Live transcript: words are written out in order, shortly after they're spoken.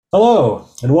Hello,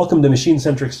 and welcome to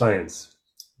Machine-Centric Science.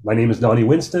 My name is Donnie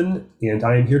Winston, and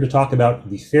I am here to talk about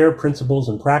the FAIR principles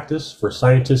and practice for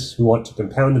scientists who want to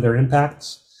compound their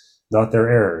impacts, not their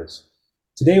errors.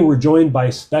 Today we're joined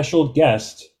by special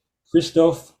guest,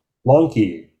 Christophe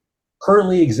Blanchi,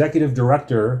 currently Executive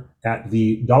Director at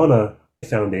the Donna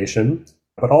Foundation,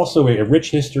 but also a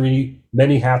rich history,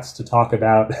 many hats to talk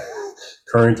about,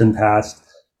 current and past.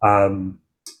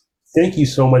 Thank you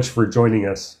so much for joining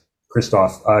us,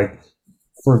 Christophe.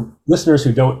 For listeners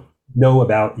who don't know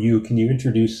about you, can you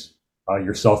introduce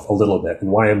yourself a little bit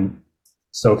and why I'm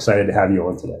so excited to have you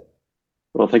on today?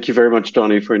 Well, thank you very much,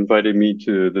 Donnie, for inviting me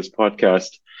to this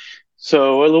podcast.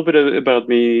 So, a little bit about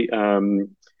me.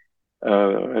 I'm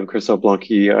Christophe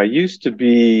Blanchi. I used to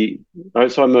be,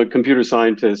 so I'm a computer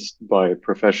scientist by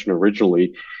profession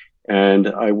originally, and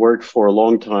I worked for a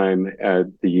long time at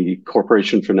the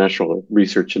Corporation for National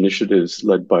Research Initiatives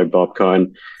led by Bob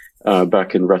Kahn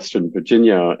back in Reston,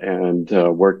 Virginia, and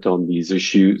worked on these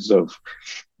issues of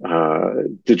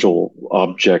digital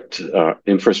object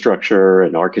infrastructure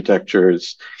and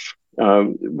architectures,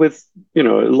 with a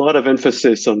lot of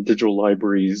emphasis on digital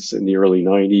libraries in the early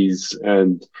 90s.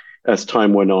 And as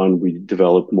time went on, we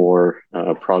developed more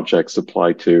projects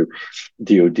applied to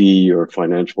DoD or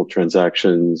financial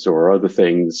transactions or other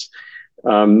things.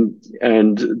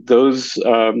 And those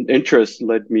interests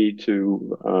led me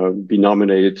to be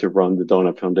nominated to run the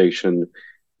Donna Foundation,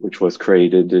 which was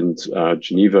created in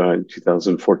Geneva in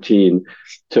 2014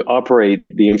 to operate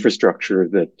the infrastructure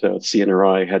that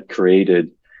CNRI had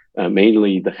created,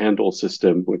 mainly the handle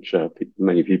system, which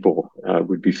many people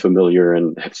would be familiar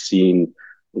and have seen,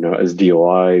 as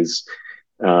DOIs.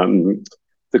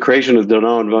 The creation of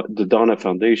the Donna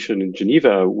Foundation in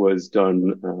Geneva was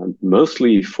done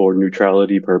mostly for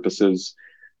neutrality purposes,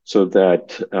 so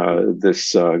that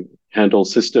this handle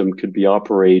system could be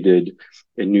operated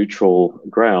in neutral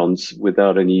grounds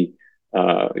without any,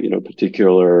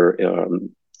 particular,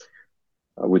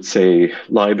 I would say,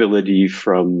 liability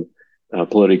from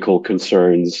political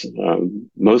concerns,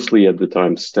 mostly at the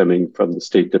time stemming from the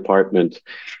State Department.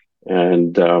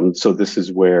 And so this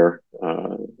is where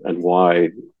and why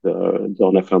the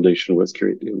Donna Foundation was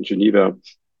created in Geneva.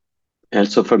 And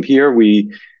so from here,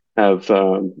 we have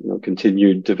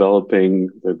continued developing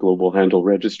the global handle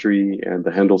registry and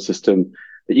the handle system,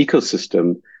 the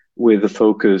ecosystem, with a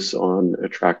focus on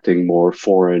attracting more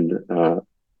foreign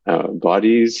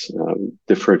bodies,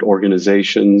 different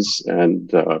organizations,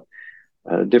 and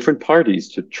different parties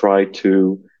to try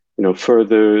to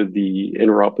further the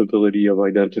interoperability of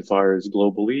identifiers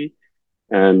globally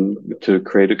and to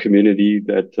create a community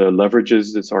that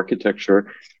leverages this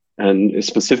architecture. And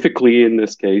specifically in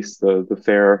this case, the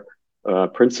FAIR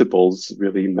principles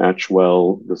really match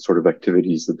well the sort of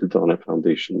activities that the Donna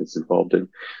Foundation is involved in.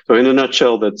 So in a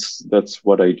nutshell, that's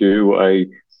what I do. I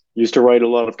used to write a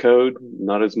lot of code,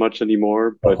 not as much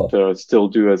anymore, but still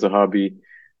do as a hobby.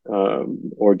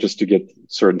 Or just to get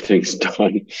certain things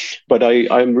done. But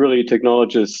I'm really a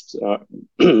technologist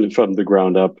from the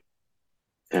ground up.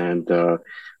 And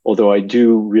although I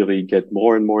do really get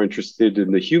more and more interested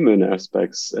in the human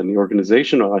aspects and the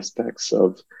organizational aspects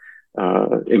of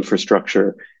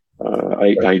infrastructure,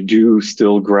 I do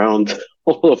still ground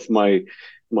all of my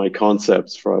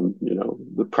concepts from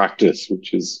the practice,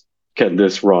 which is, can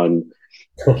this run?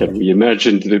 Can we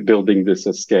imagine building this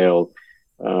at scale?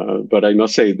 But I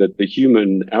must say that the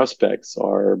human aspects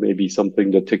are maybe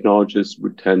something that technologists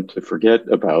would tend to forget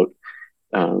about.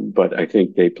 But I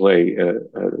think they play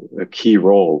a key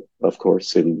role, of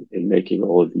course, in making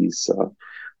all of these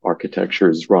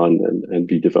architectures run and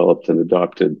be developed and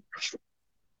adopted.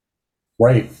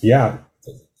 Right. Yeah.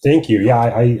 Thank you. Yeah,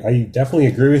 I definitely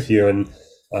agree with you. And,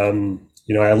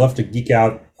 I love to geek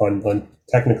out on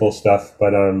technical stuff,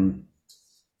 but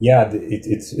yeah,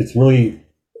 it's really,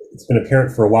 it's been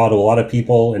apparent for a while to a lot of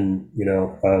people, and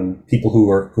people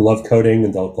who love coding,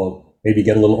 and they'll maybe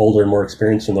get a little older and more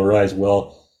experienced, and they'll realize,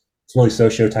 well, it's really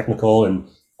socio-technical, and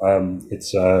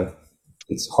it's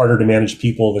harder to manage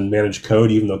people than manage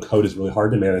code, even though code is really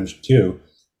hard to manage too.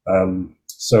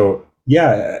 So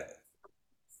yeah,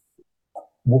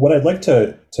 what I'd like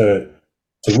to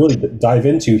really dive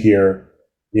into here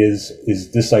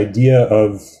is this idea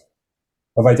of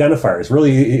identifiers.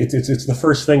 Really, it's the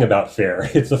first thing about FAIR.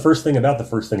 It's the first thing about the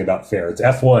first thing about FAIR. It's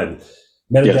F1.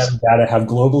 Metadata Yes. data have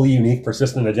globally unique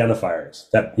persistent identifiers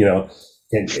that,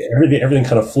 and everything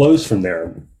kind of flows from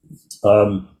there.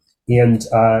 And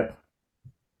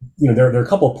there are a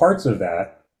couple of parts of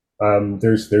that.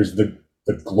 There's the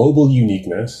global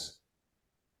uniqueness,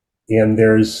 and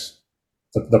there's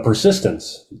the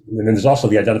persistence, and then there's also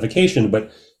the identification.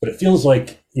 But it feels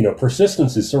like,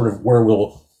 persistence is sort of where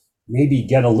we'll maybe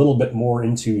get a little bit more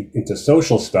into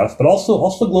social stuff, but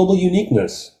also global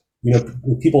uniqueness.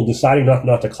 People deciding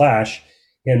not to clash.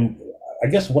 And I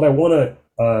guess what I want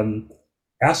to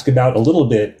ask about a little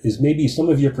bit is maybe some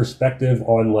of your perspective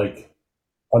on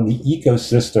the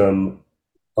ecosystem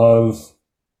of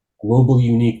global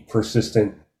unique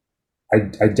persistent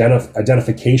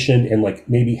identification, and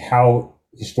maybe how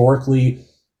historically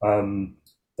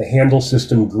the handle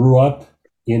system grew up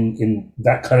in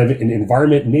that kind of an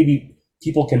environment. Maybe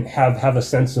people can have a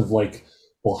sense of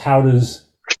well, how do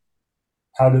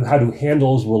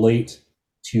handles relate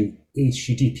to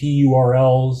HTTP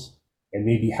URLs, and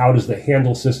maybe how does the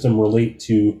handle system relate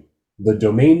to the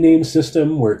domain name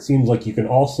system, where it seems like you can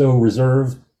also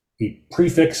reserve a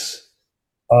prefix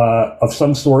of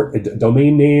some sort, a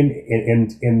domain name,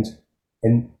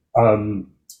 and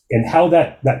how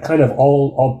that kind of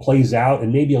all plays out,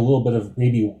 and maybe a little bit of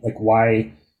why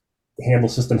the handle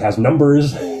system has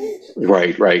numbers.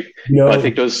 Right. I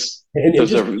think those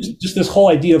just this whole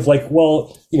idea of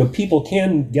people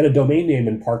can get a domain name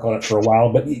and park on it for a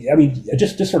while, but I mean,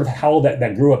 just sort of how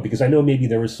that grew up, because I know maybe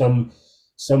there was some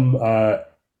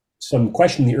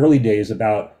question in the early days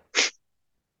about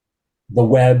the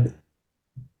web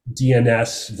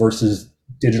DNS versus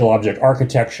digital object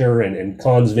architecture, and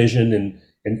Kahn's vision,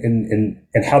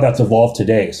 and how that's evolved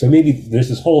today. So maybe there's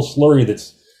this whole slurry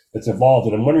that's evolved,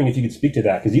 and I'm wondering if you could speak to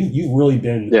that, because you've really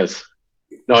been. Yes.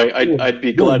 No, I'd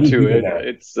be glad to.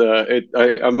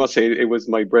 I must say, it was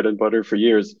my bread and butter for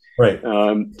years. Right.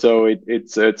 So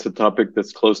it's a topic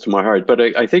that's close to my heart. But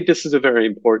I think this is a very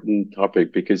important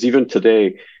topic, because even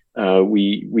today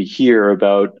we hear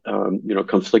about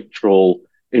conflictual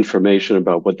information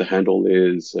about what the handle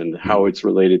is and how it's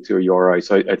related to a URI.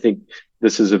 So I think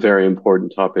this is a very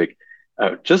important topic.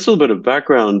 Just a little bit of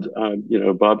background.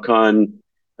 Bob Kahn,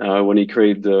 when he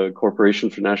created the Corporation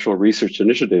for National Research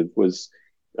Initiative, was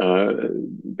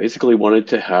basically wanted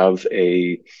to have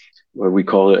what we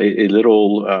call a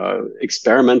little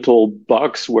experimental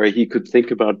box where he could think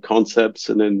about concepts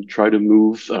and then try to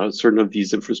move certain of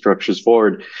these infrastructures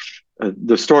forward.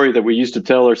 The story that we used to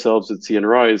tell ourselves at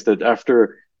CNRI is that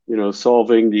after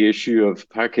solving the issue of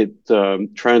packet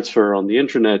transfer on the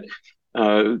internet,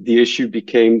 the issue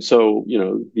became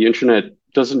the internet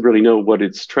doesn't really know what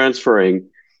it's transferring.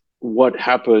 What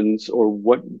happens, or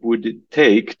what would it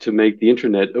take to make the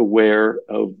internet aware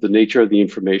of the nature of the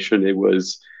information it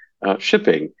was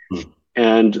shipping?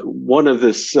 And one of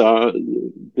this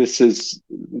is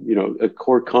a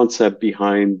core concept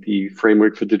behind the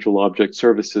Framework for Digital Object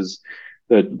Services,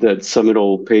 that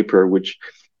seminal paper. Which,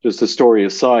 just a story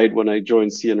aside, when I joined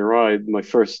CNRI, my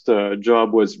first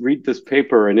job was read this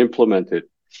paper and implement it.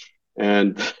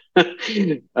 And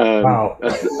wow.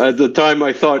 At the time,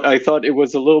 I thought it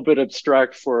was a little bit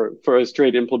abstract for a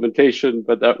straight implementation,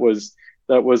 but that was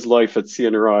life at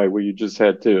CNRI, where you just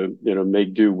had to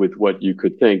make do with what you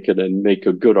could think, and then make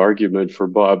a good argument for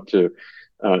Bob to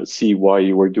see why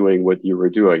you were doing what you were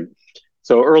doing.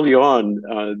 So early on,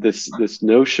 this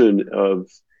notion of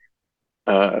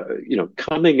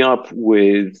coming up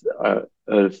with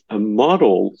a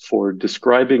model for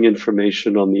describing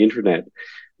information on the internet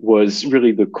was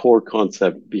really the core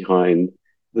concept behind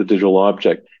the digital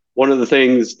object. One of the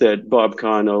things that Bob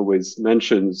Kahn always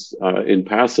mentions in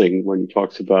passing when he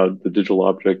talks about the digital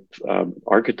object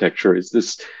architecture is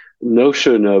this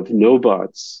notion of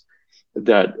nobots,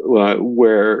 that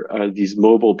where these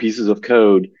mobile pieces of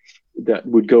code that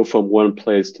would go from one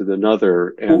place to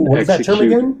another and what is that term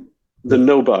again? The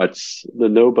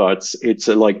nobots. It's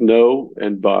like no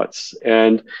and bots,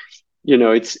 and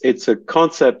it's a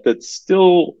concept that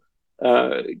still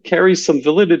carries some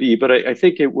validity, but I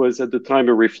think it was at the time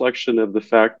a reflection of the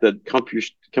fact that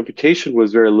computation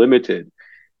was very limited,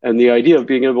 and the idea of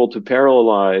being able to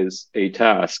parallelize a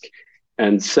task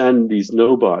and send these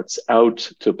nobots out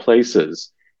to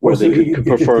places where they could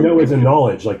perform. No as in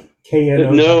knowledge, like KNO.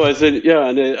 No, as in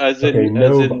nobots.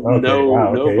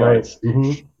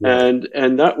 Mm-hmm. Yeah.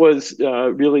 And that was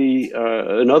really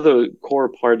another core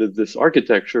part of this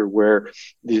architecture, where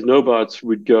these nobots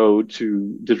would go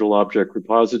to digital object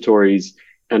repositories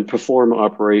and perform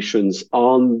operations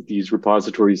on these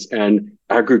repositories and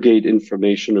aggregate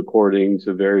information according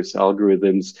to various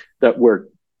algorithms that were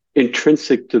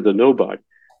intrinsic to the nobot.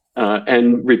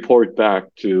 And report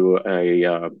back to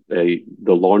the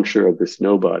launcher of this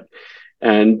nobot.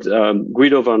 And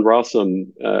Guido van Rossum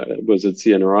was at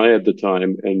CNRI at the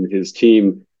time, and his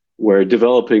team were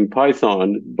developing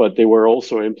Python, but they were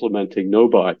also implementing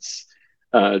nobots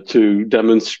to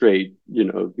demonstrate,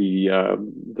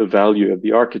 the value of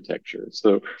the architecture.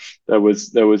 So that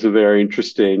was a very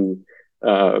interesting,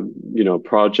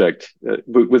 project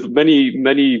with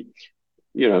many.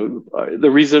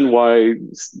 The reason why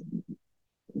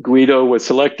Guido was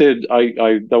selected,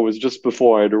 that was just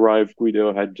before I had arrived.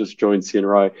 Guido had just joined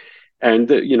CNRI. And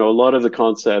a lot of the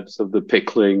concepts of the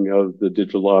pickling of the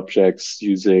digital objects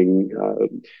using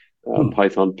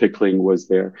Python pickling was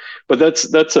there. But that's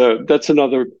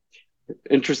another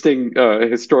interesting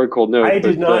historical note. I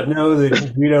did not know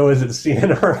that Guido was at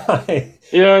CNRI.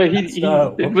 Yeah,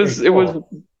 it was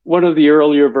one of the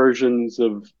earlier versions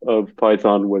of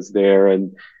Python was there,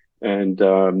 and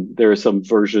there are some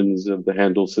versions of the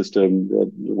handle system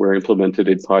that were implemented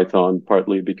in Python,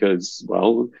 partly because,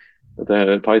 well,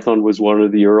 the Python was one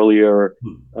of the earlier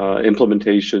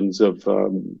implementations of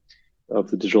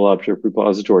the digital object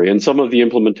repository, and some of the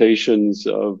implementations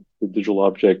of the digital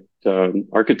object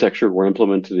architecture were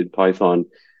implemented in Python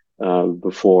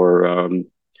before.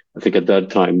 I think at that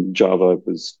time Java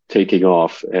was taking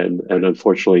off, and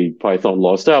unfortunately Python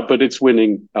lost out, but it's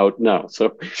winning out now.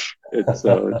 So it's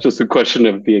just a question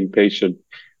of being patient.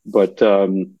 But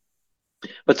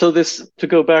so to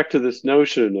go back to this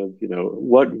notion of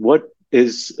what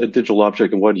is a digital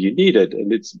object and what do you need it,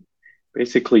 and it's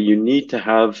basically you need to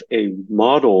have a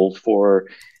model for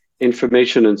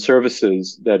information and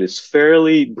services that is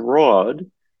fairly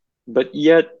broad, but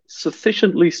yet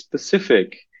sufficiently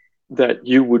specific that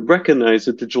you would recognize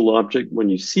a digital object when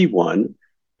you see one,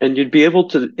 and you'd be able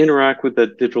to interact with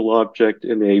that digital object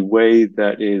in a way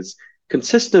that is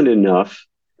consistent enough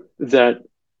that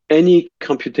any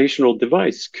computational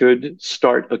device could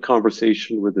start a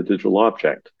conversation with a digital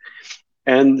object.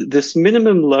 And this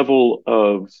minimum level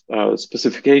of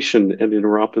specification and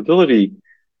interoperability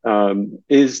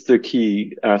is the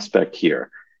key aspect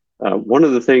here. One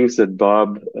of the things that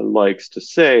Bob likes to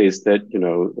say is that,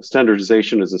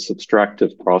 standardization is a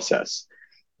subtractive process.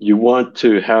 You want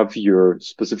to have your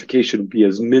specification be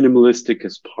as minimalistic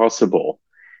as possible.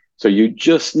 So you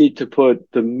just need to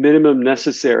put the minimum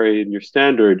necessary in your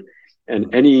standard,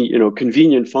 and any,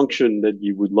 convenient function that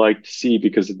you would like to see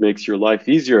because it makes your life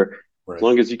easier, right, as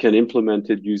long as you can implement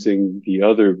it using the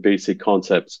other basic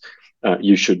concepts,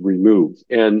 you should remove.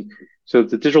 And so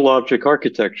the digital object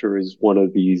architecture is one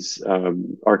of these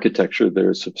architecture that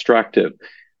are subtractive.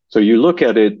 So you look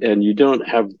at it and you don't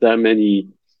have that many,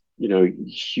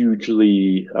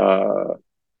 hugely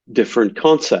different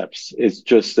concepts. It's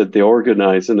just that they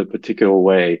organize in a particular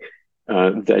way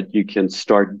that you can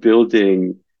start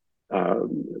building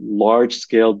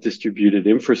large-scale distributed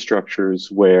infrastructures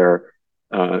where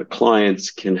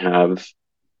clients can have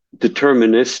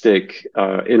deterministic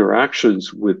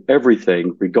interactions with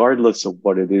everything, regardless of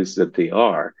what it is that they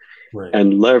are, right,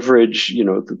 and leverage,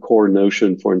 the core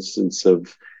notion, for instance,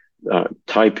 of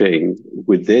typing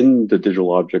within the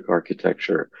digital object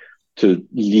architecture to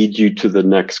lead you to the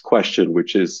next question,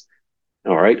 which is,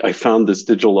 all right, I found this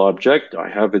digital object, I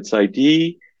have its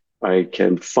ID, I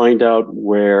can find out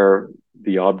where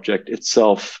the object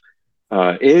itself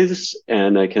is,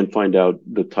 and I can find out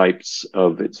the types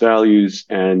of its values.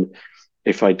 And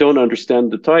if I don't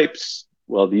understand the types,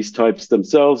 well, these types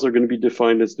themselves are going to be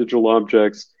defined as digital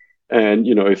objects. And,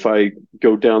 if I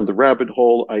go down the rabbit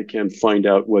hole, I can find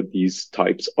out what these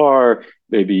types are,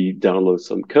 maybe download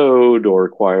some code or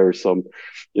acquire some,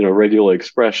 regular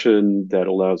expression that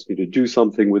allows me to do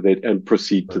something with it and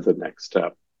proceed to the next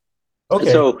step.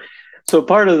 Okay. So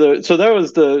part of that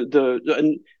was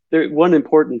one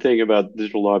important thing about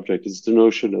digital object is the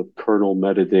notion of kernel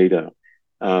metadata,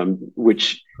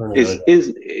 which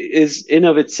is in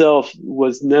of itself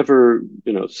was never,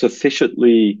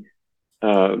 sufficiently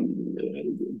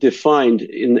defined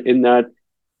in that,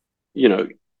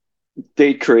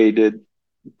 date created,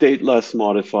 date less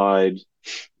modified,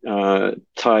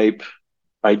 type,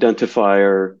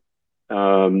 identifier,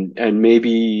 and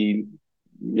maybe,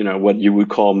 what you would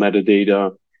call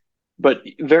metadata. But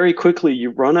very quickly, you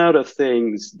run out of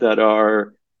things that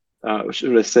are,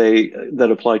 that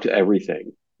apply to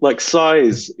everything. Like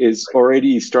size is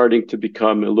already starting to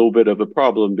become a little bit of a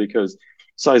problem, because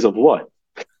size of what?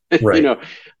 Right.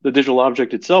 The digital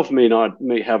object itself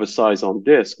may have a size on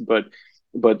disk, but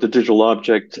the digital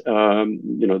object,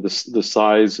 the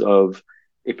size of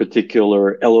a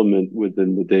particular element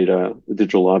within the data, the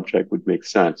digital object would make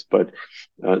sense. But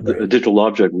the digital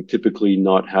object would typically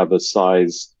not have a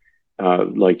size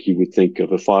like you would think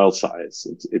of a file size.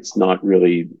 It's not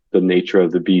really the nature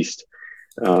of the beast.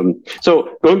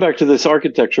 So going back to this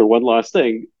architecture, one last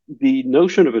thing, the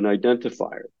notion of an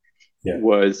identifier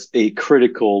was a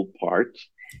critical part.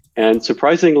 and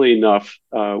surprisingly enough,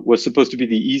 was supposed to be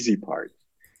the easy part.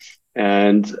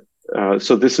 And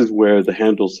so this is where the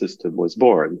handle system was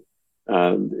born.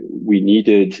 We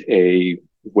needed a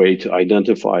way to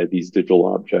identify these digital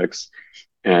objects.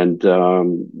 And,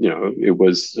 it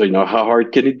was, how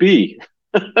hard can it be?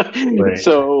 Right.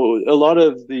 So a lot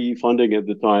of the funding at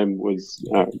the time was,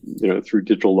 through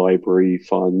digital library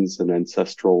funds and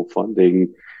ancestral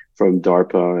funding from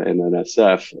DARPA and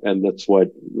NSF. And that's what,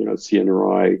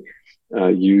 CNRI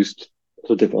used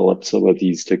to develop some of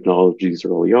these technologies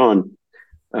early on.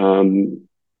 And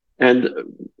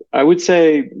I would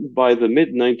say by the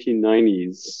mid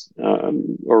 1990s,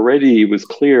 already it was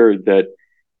clear that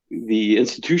the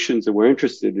institutions that were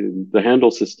interested in the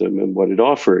handle system and what it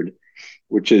offered,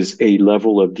 which is a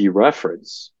level of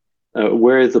dereference,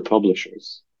 were the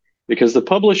publishers. Because the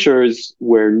publishers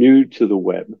were new to the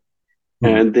web,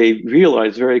 and they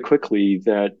realized very quickly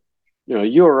that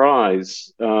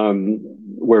URIs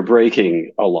were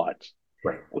breaking a lot.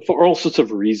 Right. For all sorts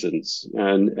of reasons.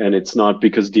 And it's not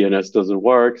because DNS doesn't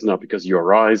work, it's not because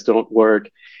URIs don't work,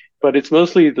 but it's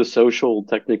mostly the social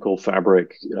technical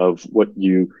fabric of what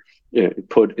you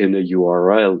put in a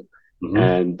URL.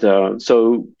 And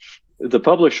so the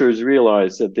publishers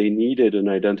realized that they needed an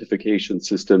identification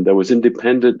system that was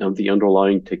independent of the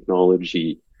underlying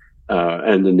technology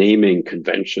and the naming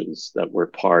conventions that were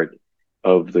part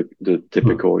of the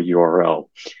typical URL.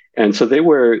 And so they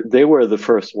were the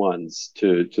first ones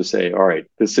to say, all right,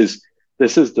 this is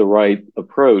the right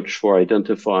approach for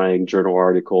identifying journal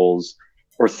articles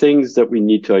or things that we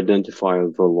need to identify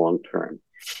over the long term.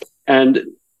 And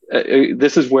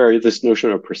this is where this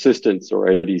notion of persistence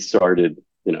already started,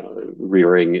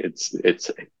 rearing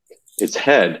its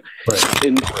head. Right.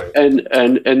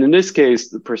 And in this case,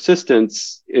 the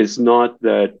persistence is not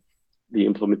that the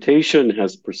implementation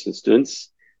has persistence,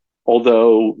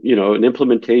 although an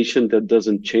implementation that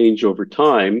doesn't change over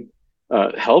time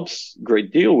helps a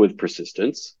great deal with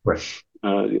persistence. Right.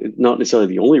 Not necessarily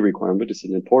the only requirement, but it's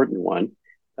an important one.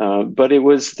 But it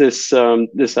was this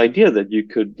idea that you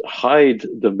could hide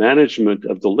the management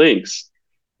of the links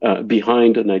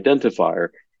behind an identifier,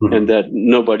 and that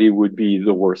nobody would be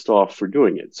the worst off for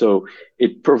doing it. So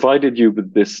it provided you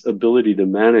with this ability to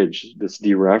manage this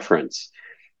dereference.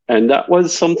 And that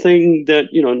was something that,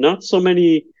 not so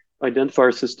many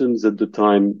identifier systems at the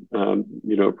time,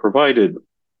 provided.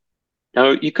 Now,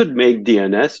 you could make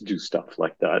DNS do stuff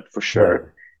like that for sure, Right.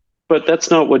 but that's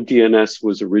not what DNS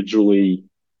was originally,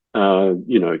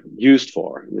 used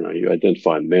for. You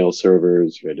identify mail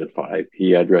servers, you identify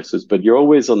IP addresses, but you're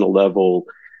always on the level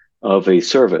of a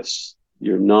service.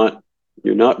 You're not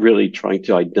really trying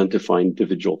to identify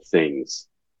individual things.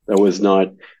 That was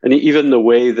not, and even the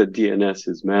way that DNS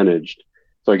is managed.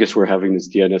 So I guess we're having this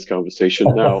DNS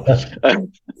conversation now.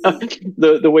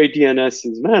 The way DNS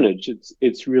is managed,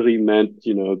 it's really meant,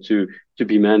 to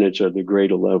be managed at a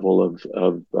greater level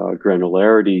of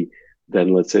granularity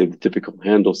than, let's say, the typical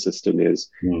handle system is.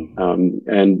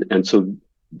 And so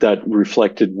that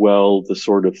reflected well the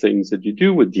sort of things that you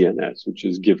do with DNS, which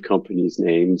is give companies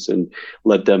names and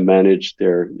let them manage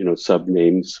their,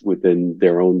 subnames within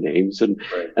their own names, and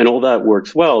all that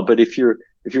works well. But if you're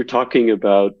talking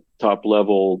about top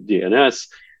level DNS,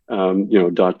 .com,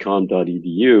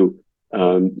 .edu,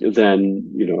 then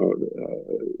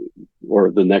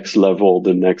or the next level,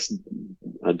 the next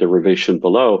derivation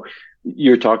below,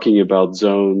 you're talking about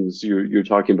zones. You're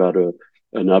talking about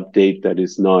an update that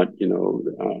is not,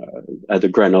 at the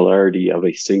granularity of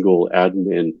a single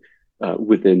admin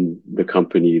within the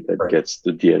company that gets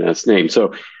the DNS name.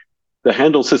 So the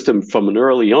handle system from an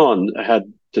early on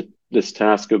had this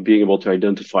task of being able to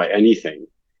identify anything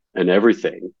and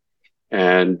everything,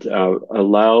 and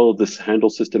allow this handle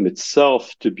system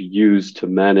itself to be used to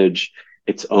manage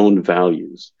its own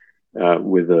values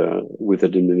with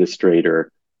an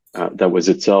administrator that was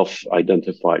itself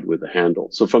identified with a handle.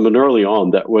 So from an early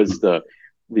on, that was the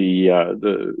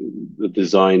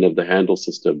design of the handle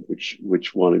system,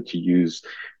 which wanted to use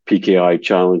PKI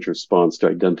challenge response to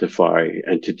identify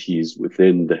entities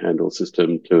within the handle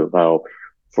system to allow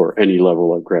for any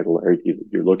level of granularity that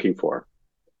you're looking for.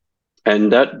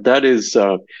 And that is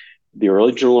the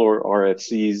original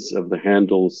RFCs of the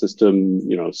handle system,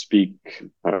 speak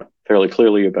fairly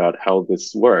clearly about how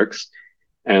this works.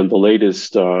 And the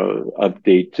latest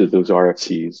update to those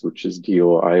RFCs, which is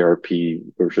DOIRP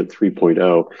version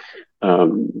 3.0,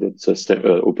 that's a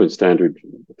open standard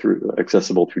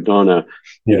accessible through Dana,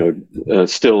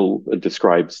 still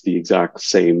describes the exact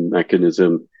same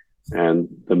mechanism. And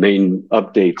the main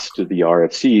updates to the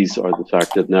RFCs are the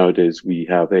fact that nowadays we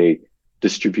have a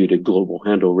distributed global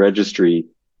handle registry,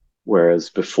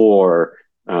 whereas before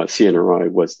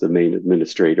CNRI was the main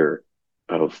administrator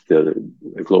of the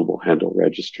global handle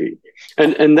registry.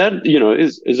 And that,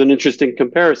 is an interesting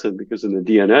comparison, because in the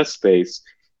DNS space,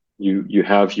 you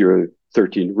have your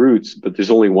 13 routes, but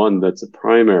there's only one that's a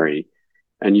primary,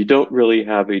 and you don't really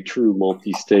have a true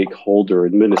multi-stakeholder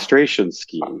administration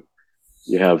scheme.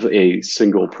 You have a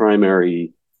single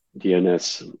primary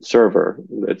DNS server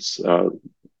that's, I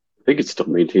think it's still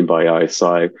maintained by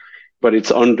ISI, but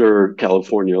it's under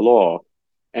California law.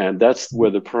 And that's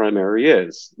where the primary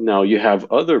is. Now you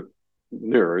have other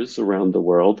mirrors around the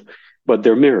world, but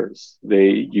they're mirrors.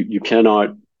 You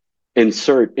cannot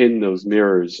insert in those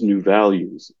mirrors new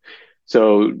values.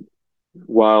 So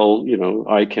while,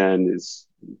 ICANN is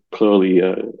clearly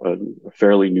a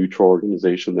fairly neutral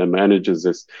organization that manages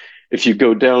this, if you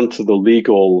go down to the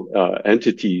legal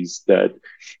entities that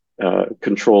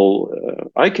control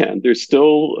ICANN, there's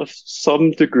still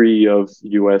some degree of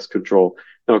US control.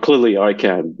 Now, clearly,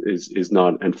 ICANN is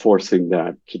not enforcing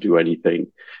that to do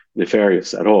anything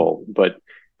nefarious at all. But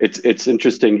it's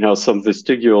interesting how some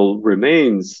vestigial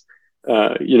remains,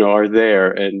 are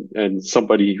there, and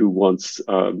somebody who wants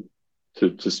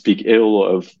to speak ill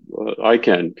of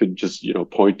ICANN could just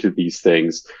point to these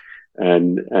things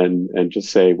and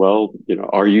just say, well,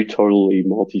 are you totally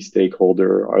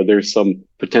multi-stakeholder? Are there some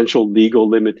potential legal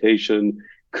limitation?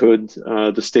 Could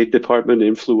the State Department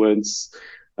influence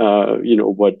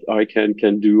what ICANN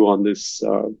can do on this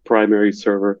primary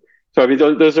server? So I mean,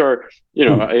 those are,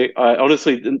 I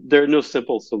honestly, there are no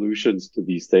simple solutions to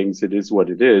these things. It is what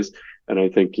it is, and I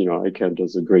think ICANN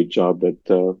does a great job at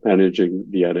managing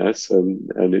DNS,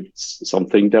 and it's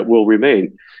something that will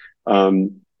remain.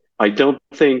 I don't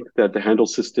think that the handle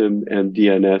system and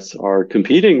DNS are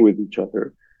competing with each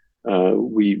other.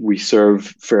 We serve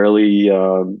fairly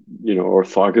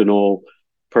orthogonal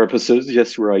purposes.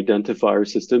 Yes, we're identifier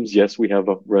systems. Yes, we have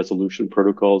resolution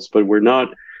protocols, but we're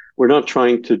not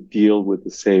trying to deal with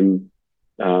the same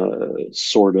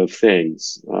sort of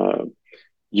things.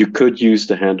 You could use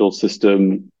the handle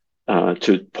system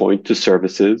to point to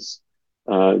services.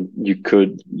 You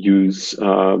could use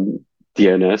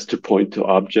DNS to point to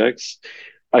objects.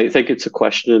 I think it's a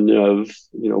question of,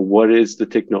 what is the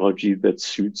technology that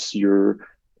suits your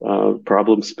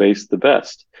problem space the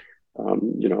best? A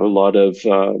lot of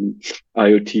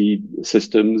IoT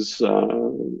systems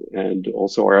and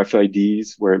also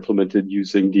RFIDs were implemented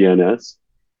using DNS,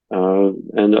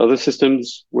 and other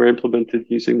systems were implemented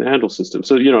using the handle system.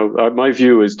 So, my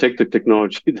view is take the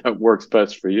technology that works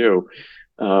best for you,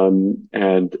 and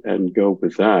go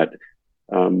with that.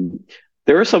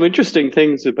 There are some interesting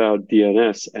things about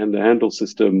DNS and the handle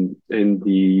system in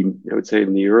the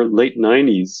late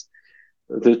 90s.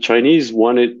 The Chinese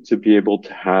wanted to be able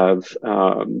to have,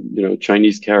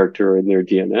 Chinese character in their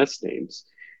DNS names.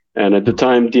 And at the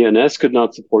time, DNS could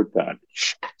not support that.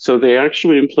 So they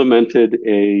actually implemented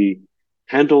a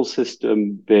handle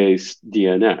system-based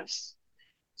DNS.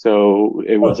 So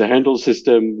it was a handle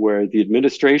system where the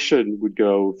administration would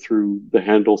go through the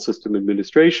handle system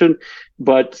administration,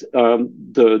 but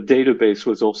the database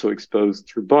was also exposed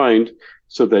through bind,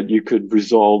 so that you could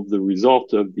resolve the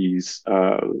result of these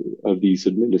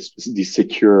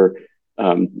secure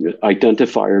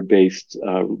identifier-based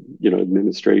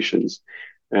administrations.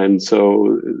 And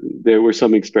so there were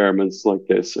some experiments like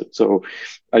this. So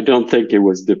I don't think it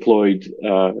was deployed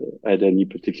at any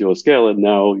particular scale. And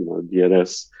now,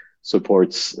 DNS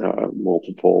supports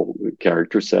multiple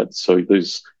character sets. So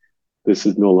this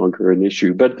is no longer an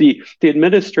issue. But the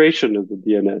administration of the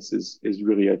DNS is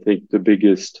really, I think, the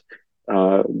biggest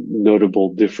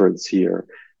notable difference here.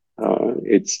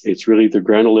 It's really the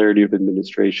granularity of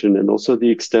administration, and also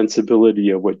the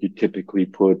extensibility of what you typically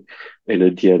put in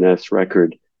a DNS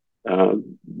record.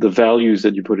 The values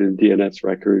that you put in a DNS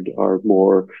record are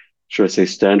more, should I say,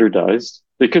 standardized.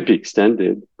 They could be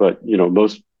extended, but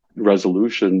most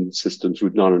resolution systems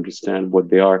would not understand what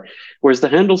they are. Whereas the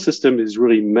handle system is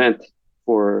really meant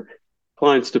for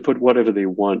clients to put whatever they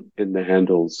want in the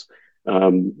handles.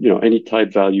 Any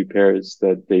type value pairs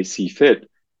that they see fit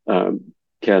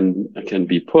can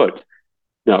be put.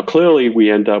 Now, clearly, we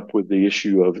end up with the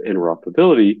issue of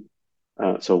interoperability.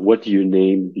 So what do you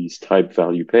name these type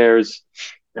value pairs?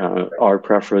 Our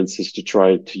preference is to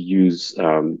try to use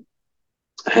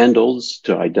handles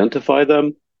to identify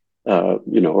them,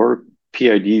 or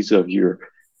PIDs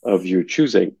of your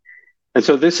choosing. And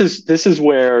so this is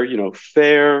where,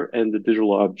 FAIR and the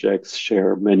digital objects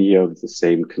share many of the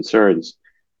same concerns.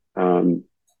 I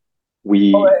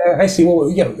see. Well,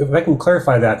 yeah, if I can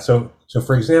clarify that. So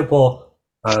for example,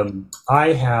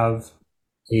 I have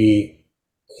a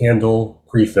handle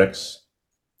prefix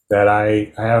that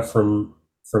I have from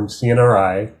from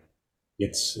CNRI.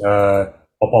 It's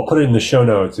I'll put it in the show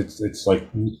notes. It's like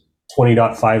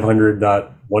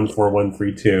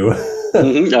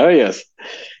 20.500.14132. Oh yes.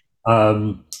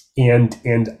 And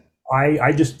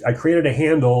I created a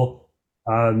handle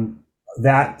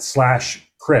that slash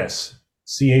Chris,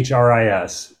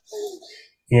 CHRIS,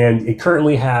 and it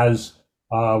currently has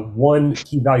one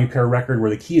key value pair record where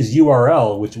the key is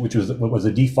URL, which was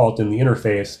a default in the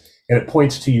interface, and it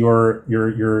points to your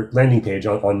landing page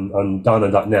on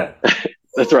Donna.net.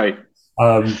 That's right.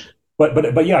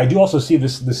 But yeah, I do also see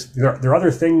this. There are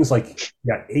other things like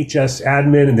HS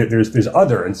admin, and there's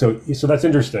other, and so that's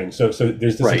interesting. So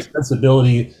there's this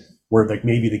extensibility where like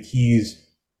maybe the keys,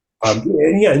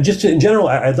 and just in general,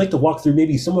 I'd like to walk through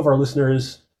maybe some of our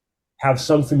listeners have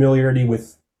some familiarity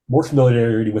with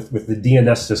the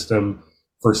DNS system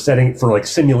for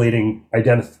simulating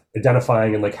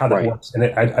identifying and like how that works, and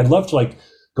I'd love to like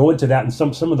go into that and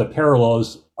some of the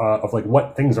parallels of like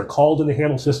what things are called in the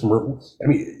handle system. I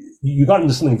mean, you got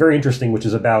into something very interesting, which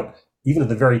is about even at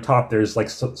the very top, there's like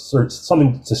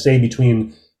something to say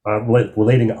between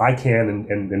relating ICANN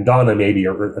and Donna maybe,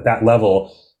 or at that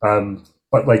level.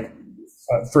 But like,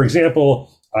 for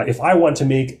example, if I want to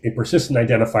make a persistent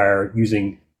identifier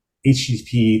using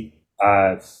HTTP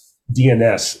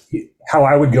DNS, how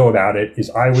I would go about it is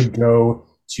I would go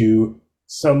to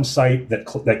some site that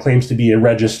claims to be a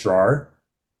registrar.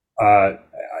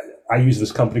 I use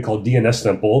this company called DNS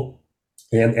Simple,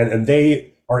 and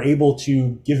they are able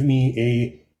to give me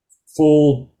a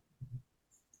full.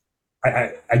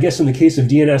 I guess in the case of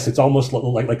DNS, it's almost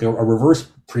like a reverse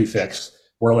prefix,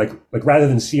 where like rather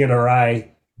than CNRI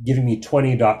giving me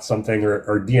 20 dot something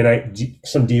or DNI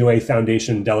some DOA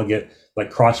Foundation delegate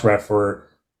like Crossref or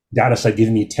DataSite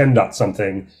giving me 10 dot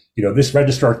something, this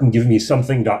registrar can give me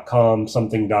something.com,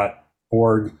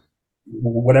 something.org,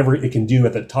 whatever it can do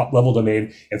at the top level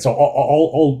domain. And so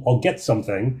I'll get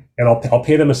something, and I'll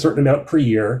pay them a certain amount per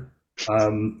year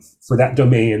for that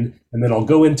domain, and then I'll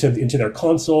go into their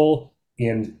console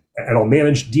and I'll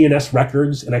manage DNS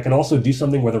records, and I can also do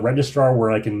something with a registrar where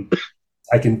I can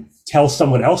tell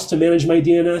someone else to manage my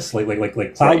DNS, like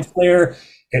Cloudflare,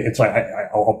 and so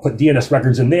I'll put DNS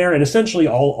records in there, and essentially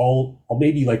I'll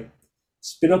maybe like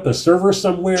spin up a server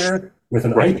somewhere with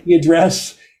an IP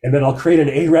address, and then I'll create an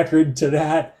A record to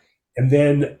that, and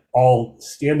then I'll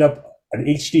stand up an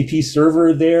HTTP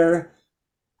server there.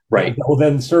 That will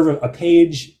then serve a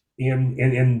page,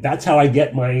 and that's how I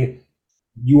get my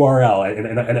URL, and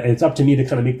it's up to me to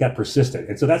kind of make that persistent.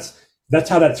 And so that's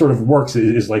how that sort of works.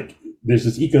 Is like there's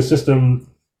this ecosystem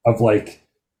of like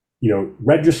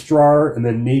registrar, and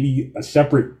then maybe a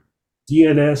separate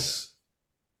DNS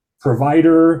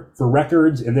provider for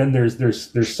records, and then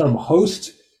there's some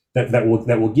host that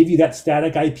will give you that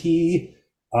static IP,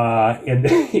 and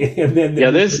then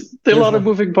there's a lot of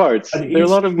moving parts. There are a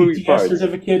lot of moving parts.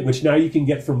 Certificate, which now you can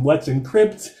get from Let's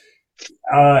Encrypt,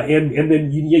 and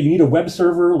then you need a web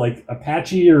server like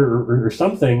Apache or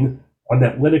something on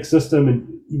that Linux system, and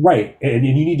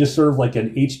you need to serve like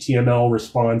an HTML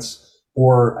response,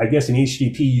 or I guess in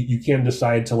HTTP you can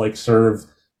decide to like serve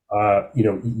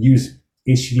use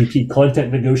HTTP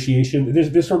content negotiation.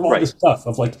 There's sort of all this stuff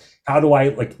of like, how do I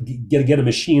like get a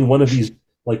machine, one of these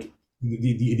like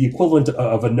the equivalent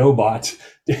of a NoBot,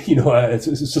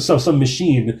 some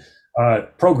machine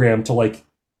program to like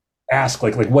ask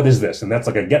like what is this, and that's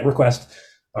like a GET request.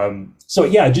 So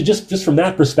yeah, just from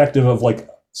that perspective of like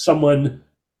someone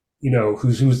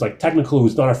who's like technical,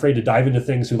 who's not afraid to dive into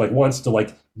things, who like wants to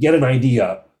like get an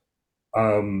idea.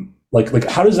 Like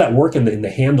how does that work in the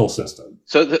handle system?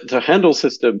 So the handle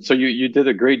system. So you did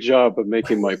a great job of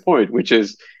making my point, which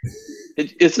is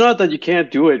it's not that you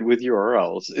can't do it with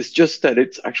URLs. It's just that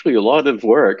it's actually a lot of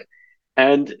work,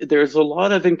 and there's a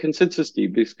lot of inconsistency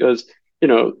because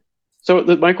So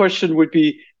my question would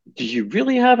be: do you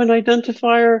really have an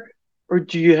identifier, or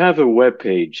do you have a web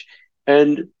page?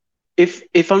 And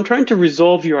if I'm trying to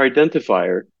resolve your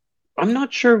identifier, I'm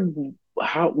not sure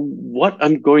what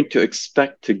I'm going to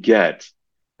expect to get.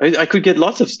 I could get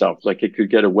lots of stuff. Like I could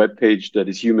get a web page that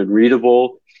is human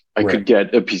readable. I could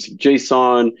get a piece of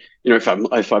JSON.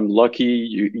 If I'm lucky,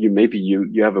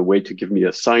 you have a way to give me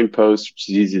a signpost, which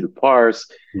is easy to parse.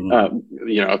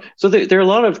 So there are a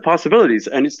lot of possibilities,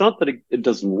 and it's not that it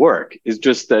doesn't work. It's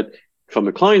just that from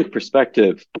a client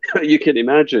perspective, you can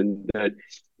imagine that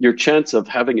your chance of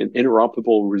having an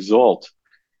interoperable result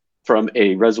from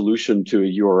a resolution to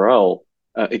a URL,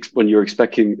 when you're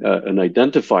expecting an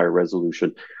identifier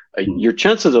resolution, your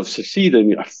chances of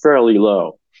succeeding are fairly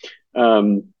low.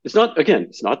 It's not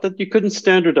that you couldn't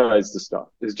standardize the stuff.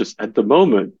 It's just at the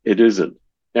moment it isn't.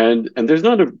 and there's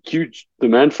not a huge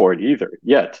demand for it either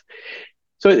yet.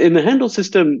 So in the handle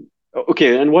system,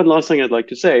 okay, and one last thing I'd like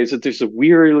to say is that there's a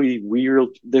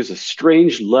there's a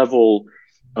strange level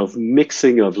of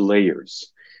mixing of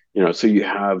layers. So you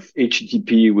have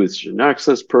HTTP with an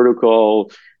access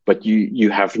protocol, but you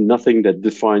have nothing that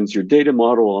defines your data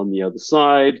model on the other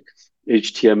side.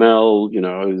 HTML,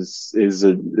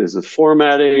 is a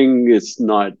formatting. It's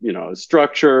not, a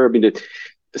structure. I mean,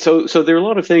 so there are a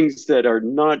lot of things that are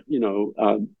not,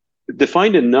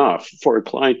 defined enough for a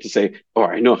client to say, "Oh,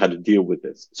 I know how to deal with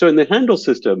this." So in the handle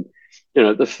system,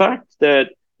 the fact that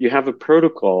you have a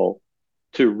protocol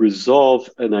to resolve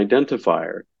an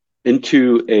identifier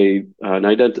into a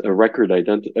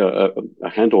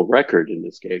handle record in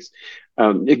this case,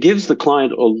 it gives the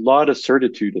client a lot of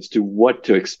certitude as to what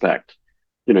to expect.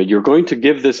 You're going to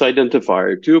give this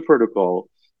identifier to a protocol,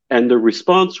 and the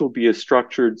response will be a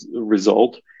structured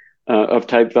result of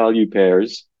type value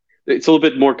pairs. It's a little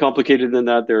bit more complicated than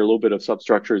that. There are a little bit of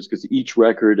substructures because each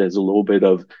record has a little bit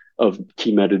of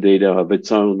key metadata of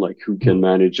its own, like who can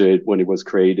manage it, when it was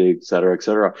created, et cetera, et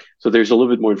cetera. So there's a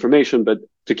little bit more information, but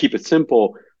to keep it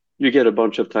simple, you get a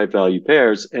bunch of type value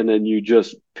pairs, and then you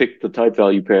just pick the type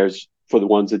value pairs for the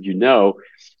ones that you know.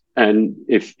 And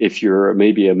if you're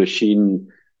maybe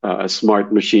a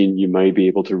smart machine, you might be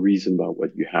able to reason about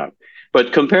what you have.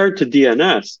 But compared to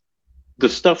DNS, the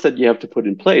stuff that you have to put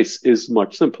in place is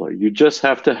much simpler. You just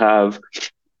have to have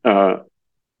a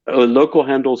local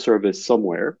handle service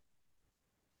somewhere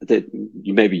that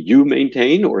maybe you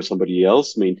maintain or somebody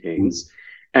else maintains,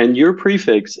 and your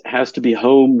prefix has to be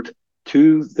homed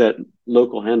to that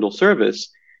local handle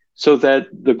service so that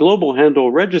the global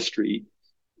handle registry,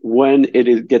 when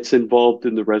gets involved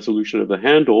in the resolution of the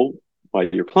handle by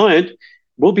your client,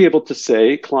 we'll be able to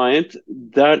say, client,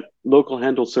 that local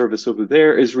handle service over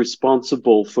there is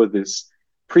responsible for this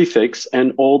prefix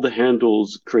and all the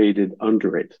handles created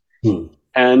under it.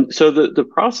 And so the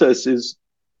process is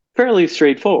fairly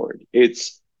straightforward.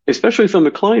 It's, especially from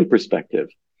the client perspective,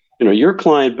 your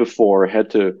client before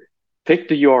had to pick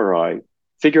the URI,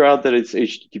 figure out that it's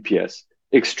HTTPS,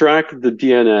 extract the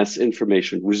DNS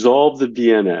information, resolve the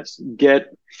DNS,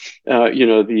 get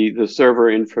the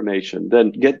server information,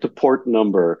 then get the port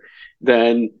number,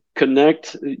 then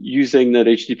connect using that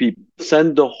HTTP,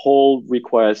 send the whole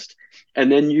request,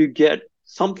 and then you get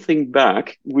something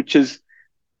back which is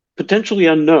potentially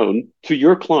unknown to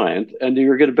your client, and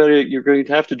you're going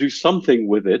to have to do something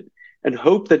with it and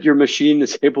hope that your machine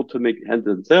is able to make head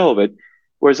and tail of it.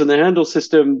 Whereas in the handle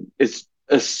system, it's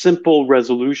a simple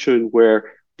resolution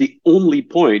where the only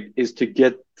point is to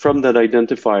get from that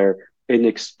identifier an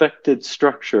expected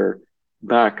structure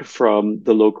back from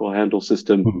the local handle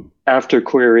system after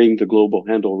querying the global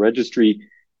handle registry,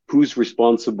 who's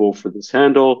responsible for this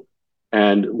handle.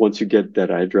 And once you get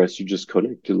that address, you just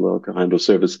connect to the local handle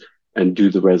service and do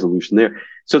the resolution there.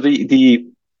 So the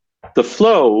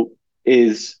flow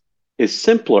is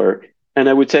simpler. And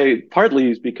I would say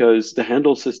partly is because the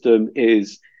handle system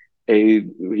is a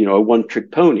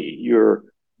one-trick pony. You're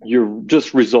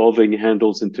just resolving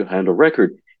handles into handle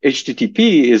record.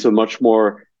 HTTP is a much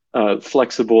more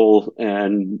flexible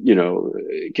and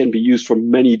it can be used for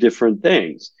many different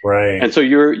things. Right. And so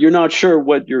you're not sure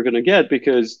what you're going to get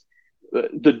because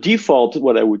the default,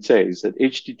 what I would say, is that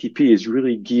HTTP is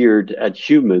really geared at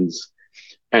humans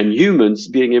and humans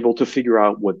being able to figure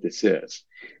out what this is.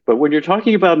 But when you're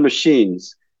talking about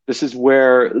machines, this is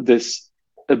where this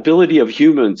ability of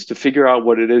humans to figure out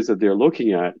what it is that they're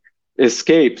looking at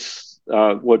escapes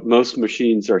what most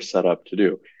machines are set up to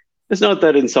do. It's not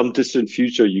that in some distant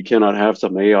future you cannot have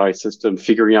some AI system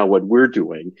figuring out what we're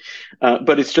doing,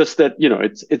 but it's just that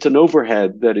it's an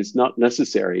overhead that is not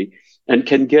necessary and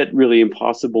can get really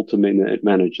impossible to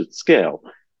manage at scale.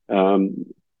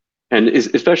 And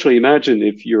especially imagine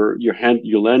if your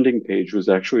landing page was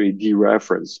actually a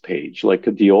dereference page, like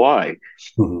a DOI,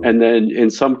 and then in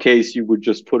some case you would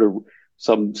just put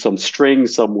some string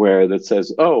somewhere that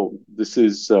says, "Oh, this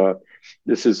is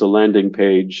a landing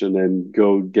page," and then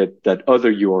go get that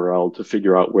other URL to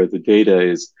figure out where the data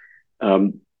is.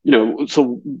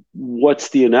 So what's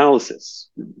the analysis?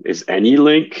 Is any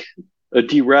link a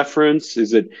dereference?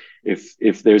 Is it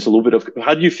if there's a little bit of,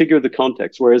 how do you figure the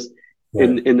context? Whereas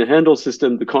in the handle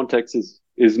system, the context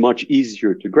is much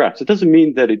easier to grasp. It doesn't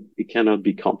mean that it cannot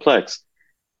be complex.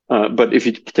 But if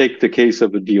you take the case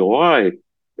of a DOI,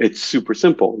 it's super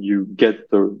simple. You get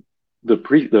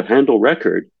the handle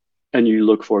record and you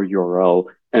look for a URL,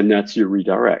 and that's your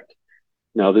redirect.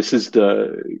 Now, this is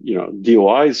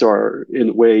DOIs are in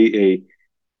a way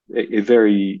a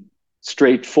very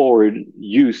straightforward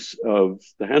use of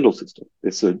the handle system.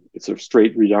 It's a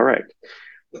straight redirect.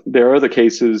 there are the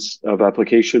cases of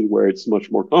application where it's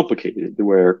much more complicated,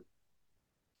 where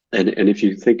and if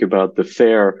you think about the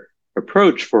FAIR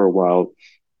approach for a while,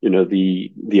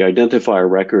 the identifier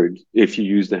record, if you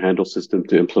use the handle system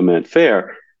to implement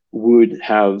FAIR, would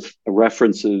have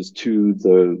references to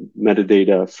the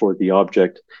metadata for the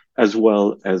object as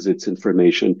well as its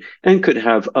information, and could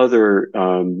have other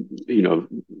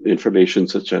information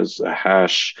such as a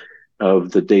hash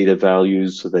of the data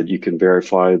values so that you can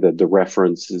verify that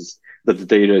that the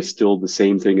data is still the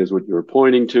same thing as what you're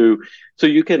pointing to. So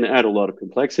you can add a lot of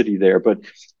complexity there, but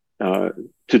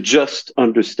to just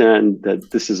understand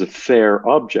that this is a FAIR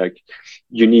object,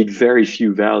 you need very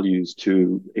few values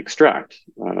to extract.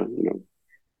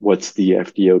 What's the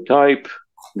FDO type,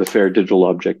 the FAIR digital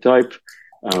object type,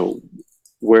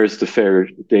 where's the FAIR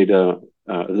data,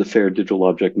 the FAIR digital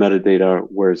object metadata,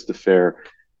 where's the FAIR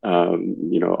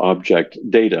object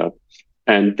data,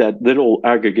 and that little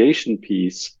aggregation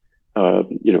piece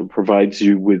provides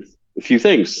you with a few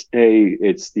things.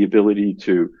 It's the ability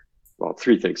to, well,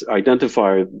 three things: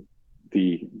 identify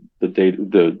the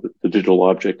data, the digital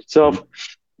object itself.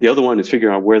 The other one is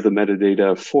figuring out where the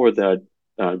metadata for that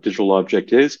digital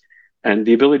object is, and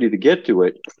the ability to get to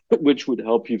it, which would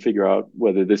help you figure out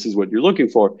whether this is what you're looking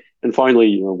for. And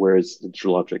finally, where is the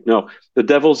digital object? Now, the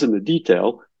devil's in the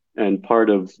detail, and part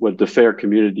of what the FAIR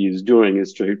community is doing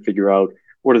is to figure out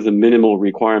what are the minimal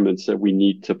requirements that we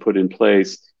need to put in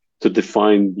place to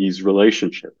define these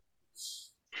relationships.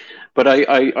 But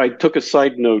I took a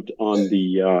side note on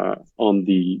the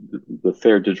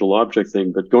FAIR digital object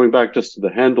thing. But going back just to the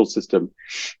handle system,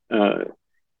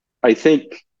 I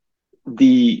think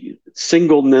the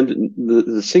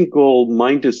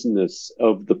single-mindedness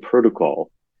of the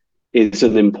protocol is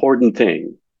an important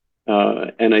thing.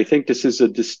 And I think this is a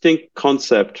distinct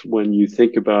concept when you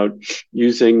think about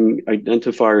using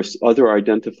identifiers, other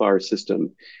identifier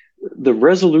system. The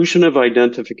resolution of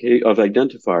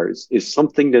identifiers is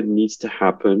something that needs to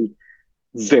happen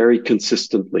very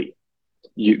consistently.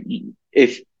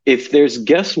 If there's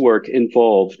guesswork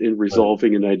involved in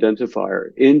resolving an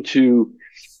identifier into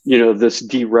this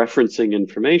dereferencing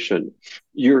information,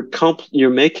 you're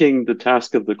making the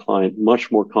task of the client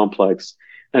much more complex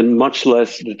and much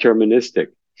less deterministic,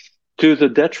 to the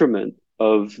detriment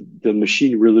of the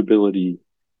machine readability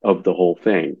of the whole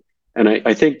thing. And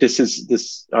I think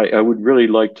I would really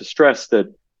like to stress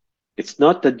that it's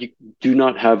not that you do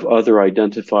not have other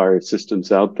identifier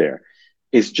systems out there.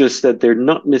 It's just that they're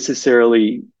not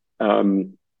necessarily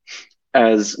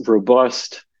as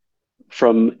robust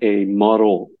from a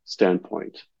model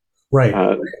standpoint.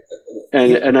 Right.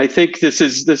 And I think this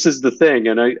is the thing.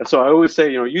 And I always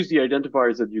say, use the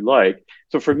identifiers that you like.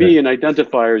 So for me, an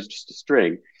identifier is just a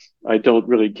string. I don't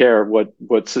really care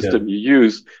what system you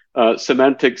use.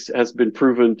 Semantics has been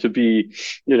proven to be,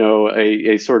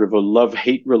 a sort of a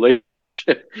love-hate relationship.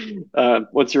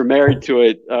 Once you're married to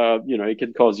it, it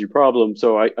can cause you problems.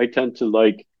 So I tend to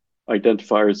like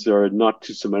identifiers that are not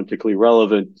too semantically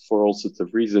relevant for all sorts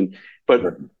of reasons.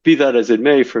 But be that as it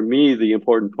may, for me, the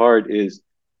important part is,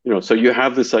 so you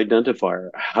have this identifier.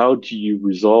 How do you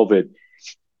resolve it?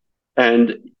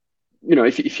 And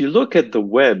if you look at the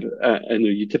web and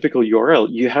a typical URL,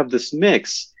 you have this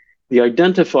mix. The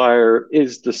identifier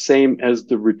is the same as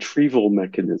the retrieval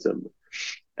mechanism.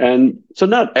 And so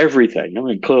not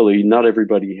everything, clearly not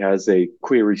everybody has a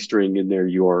query string in their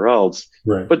URLs,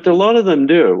 but a lot of them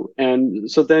do. And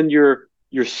so then you're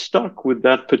stuck with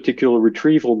that particular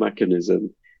retrieval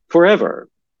mechanism forever.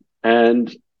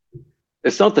 And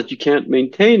it's not that you can't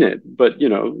maintain it, but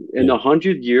in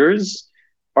 100 years,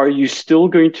 are you still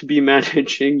going to be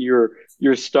managing your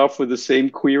stuff with the same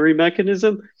query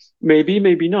mechanism? Maybe,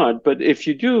 maybe not. But if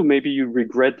you do, maybe you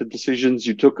regret the decisions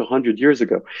you took 100 years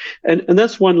ago. And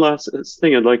that's one last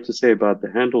thing I'd like to say about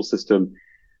the handle system.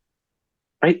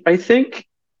 I think,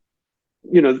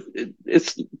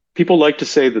 it's people like to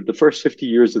say that the first 50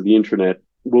 years of the internet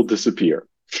will disappear.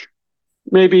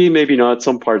 Maybe, maybe not.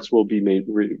 Some parts will be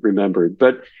remembered.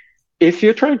 But if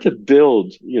you're trying to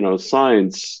build,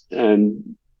 science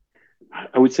and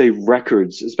I would say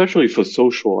records, especially for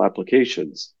social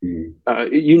applications,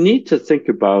 you need to think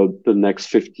about the next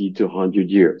 50 to 100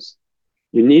 years.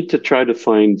 You need to try to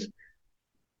find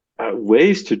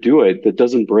ways to do it that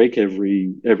doesn't break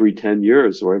every 10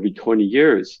 years or every 20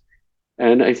 years.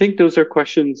 And I think those are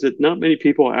questions that not many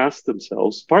people ask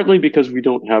themselves, partly because we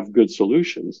don't have good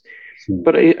solutions.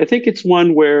 But I think it's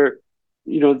one where,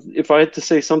 if I had to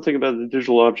say something about the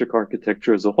digital object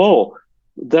architecture as a whole,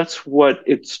 that's what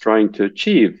it's trying to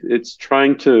achieve. It's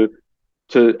trying to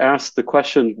ask the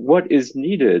question, what is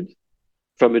needed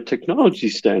from a technology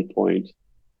standpoint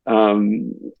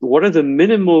what are the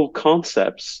minimal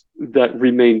concepts that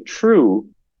remain true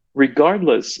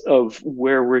regardless of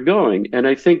where we're going? And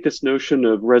I think this notion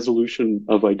of resolution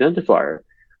of identifier,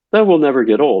 that will never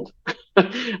get old.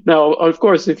 Now, of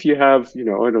course, if you have,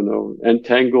 I don't know,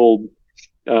 entangled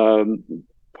um,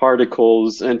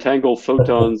 particles, entangled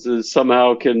photons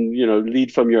somehow can,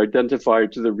 lead from your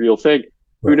identifier to the real thing.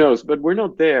 Who Right. knows? But we're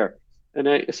not there. And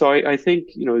I think,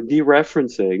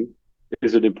 dereferencing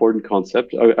is an important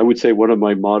concept. I would say one of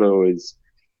my motto is,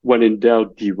 when in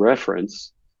doubt,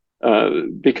 dereference.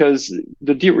 Because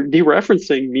the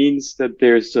dereferencing means that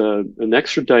there's an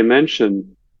extra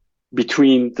dimension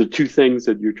between the two things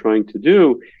that you're trying to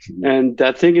do, and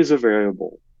that thing is a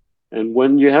variable. And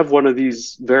when you have one of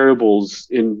these variables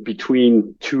in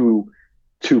between two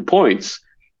points,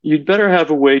 you'd better have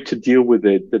a way to deal with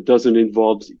it that doesn't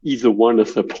involve either one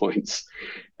of the points.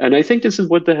 And I think this is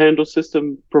what the handle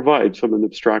system provides from an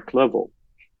abstract level.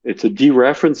 It's a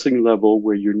dereferencing level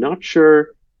where you're not sure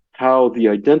how the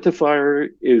identifier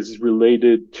is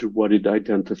related to what it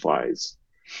identifies.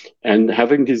 And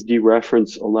having this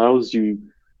dereference allows you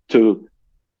to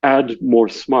add more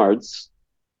smarts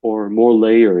or more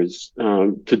layers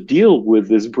to deal with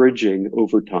this bridging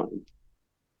over time.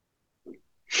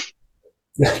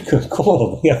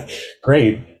 Cool. Yeah,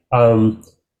 great. I want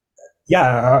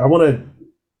to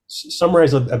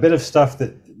summarize a bit of stuff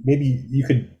that maybe you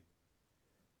could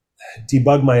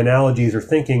debug my analogies or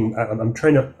thinking. I'm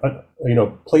trying to,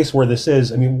 place where this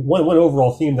is. I mean, one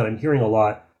overall theme that I'm hearing a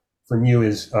lot from you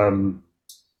is,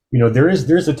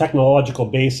 there's a technological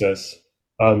basis,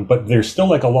 but there's still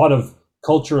like a lot of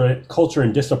culture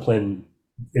and discipline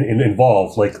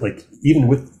involved. Like even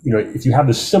with, if you have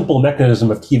this simple mechanism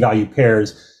of key value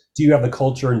pairs, do you have the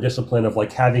culture and discipline of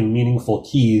like having meaningful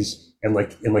keys and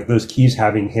those keys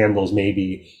having handles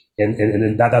maybe,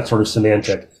 and that sort of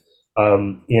semantic.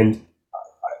 And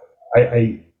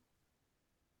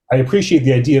I appreciate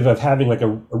the idea of having like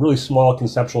a really small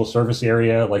conceptual surface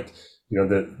area, like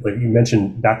like you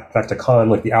mentioned back to Khan,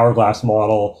 like the hourglass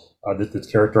model that's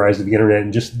characterized the internet,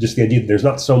 and just the idea that there's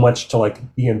not so much to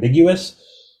like be ambiguous.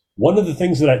 One of the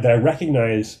things that I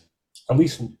recognize, at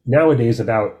least nowadays,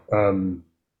 about HTTP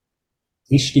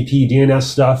DNS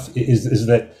stuff is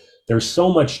that there's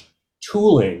so much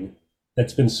tooling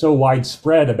that's been so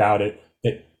widespread about it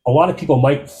that a lot of people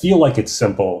might feel like it's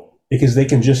simple because they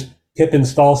can just pip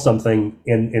install something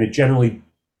and it generally,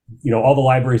 all the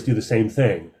libraries do the same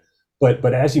thing.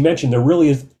 But as you mentioned, there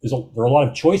really there are a lot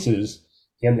of choices,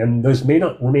 and those may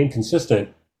not remain consistent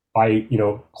by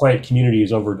client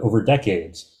communities over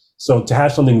decades. So to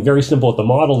have something very simple at the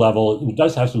model level, it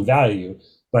does have some value,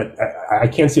 but I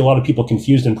can't see a lot of people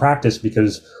confused in practice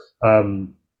because there's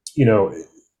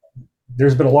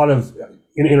been a lot of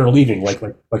interleaving.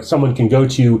 Like someone can go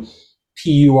to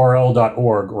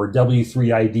purl.org or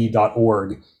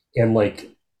w3id.org and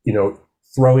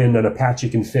throw in an Apache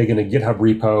config in a GitHub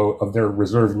repo of their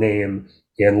reserved name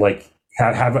and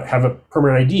have a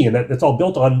permanent ID, and that's all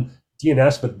built on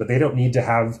DNS, but they don't need to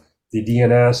have the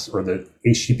DNS or the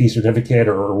HTTP certificate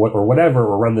or whatever,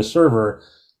 or run the server,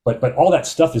 but all that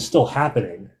stuff is still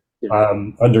happening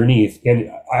underneath.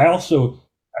 And I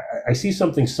see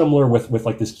something similar with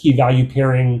like this key value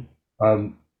pairing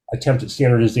attempt at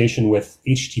standardization with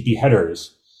HTTP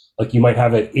headers. Like you might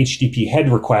have an HTTP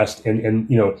head request and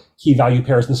key value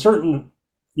pairs, and certain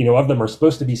of them are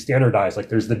supposed to be standardized. Like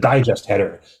there's the digest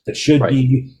header that should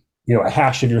be a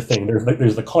hash of your thing.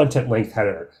 There's the content length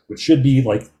header, which should be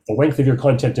like the length of your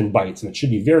content in bytes, and it should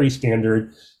be very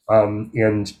standard. Their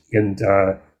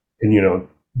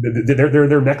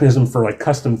mechanism for like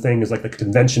custom thing is like the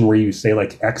convention where you say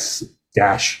like X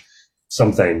dash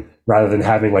something rather than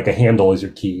having like a handle as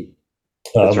your key.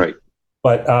 That's right.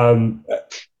 But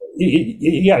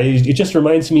it just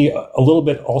reminds me a little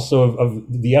bit also of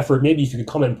the effort. Maybe if you could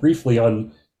comment briefly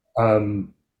on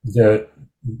the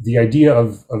idea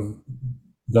of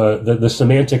the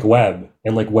semantic web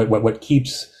and like what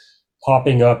keeps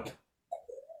popping up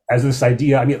as this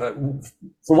idea. I mean,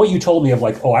 from what you told me of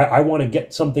like, I want to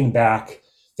get something back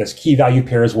that's key value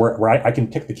pairs where I can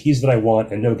pick the keys that I want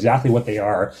and know exactly what they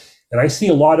are. And I see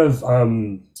a lot of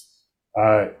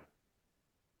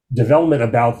development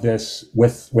about this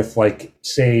with like,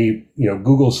 say,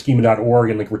 Google schema.org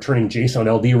and like returning JSON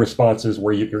LD responses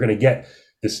where you're going to get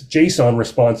this JSON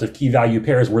response of key value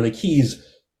pairs where the keys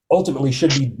ultimately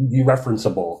should be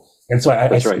dereferenceable. And so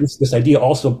I see this idea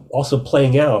also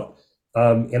playing out.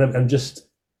 And I'm just,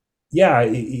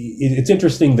 it's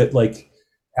interesting that like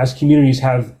as communities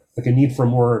have like a need for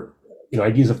more,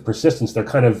 ideas of persistence, they're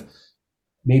kind of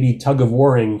maybe tug of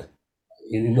warring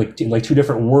in two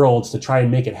different worlds to try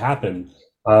and make it happen.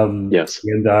 Yes.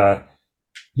 And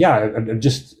yeah, I'm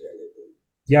just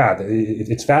yeah,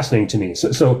 it's fascinating to me.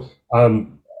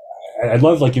 I'd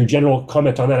love like your general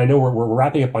comment on that. I know we're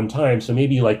wrapping up on time, so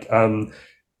maybe like you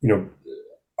know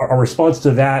our response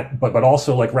to that, but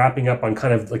also like wrapping up on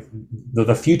kind of like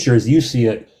the future as you see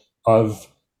it of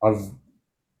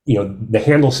the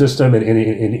handle system and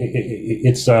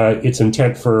its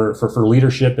intent for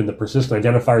leadership in the persistent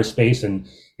identifier space and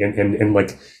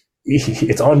like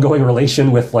its ongoing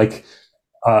relation with like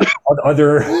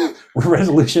other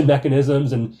resolution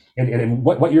mechanisms and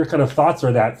what your kind of thoughts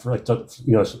are that for like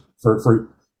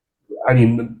for I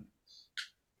mean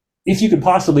if you could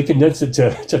possibly condense it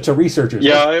to researchers.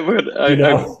 Yeah, I would. And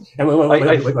I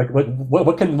like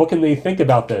what can they think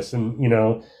about this and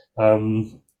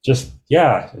just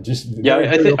yeah, very,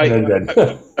 very open ended.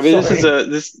 I mean, this is Sorry. a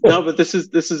this no, but this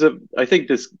is a. I think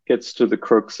this gets to the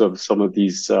crux of some of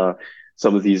these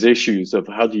issues of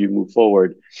how do you move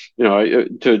forward.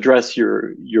 To address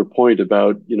your point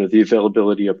about the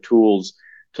availability of tools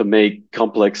to make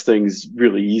complex things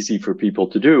really easy for people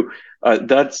to do.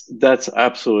 That's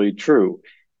absolutely true.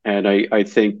 And I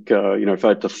think if I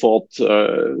had to fault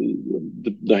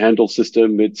the handle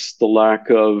system, it's the lack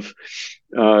of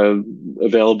uh,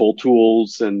 available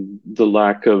tools and the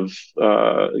lack of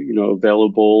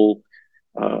available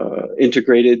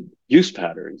integrated use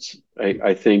patterns.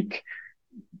 I think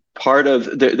part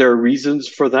of there are reasons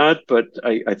for that, but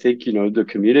I think the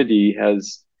community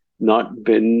has not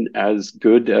been as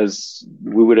good as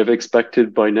we would have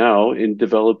expected by now in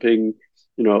developing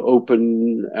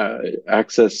open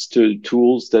access to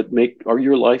tools that make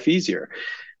your life easier.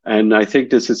 And I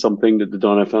think this is something that the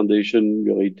Donna Foundation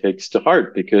really takes to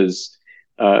heart because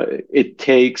it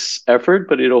takes effort,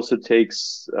 but it also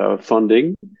takes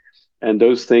funding, and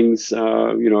those things,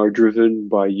 are driven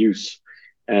by use.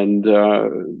 And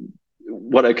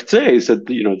what I could say is that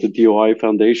the DOI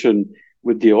Foundation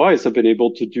with DOIs have been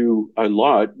able to do a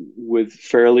lot with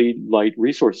fairly light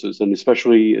resources, and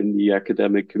especially in the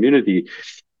academic community.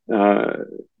 Uh,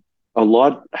 a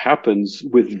lot happens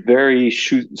with very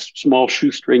small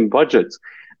shoestring budgets.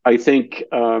 I think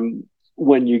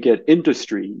when you get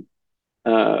industry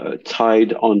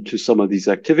tied onto some of these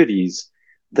activities,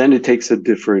 then it takes a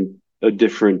different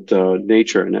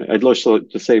nature. And I'd like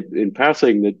to say in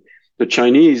passing that the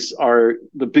Chinese are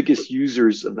the biggest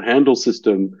users of the handle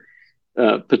system,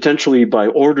 potentially by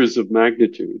orders of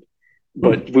magnitude.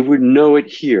 But we would know it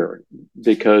here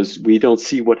because we don't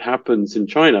see what happens in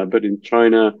China. But in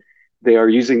China, they are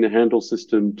using the handle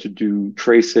system to do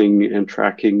tracing and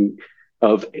tracking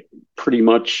of pretty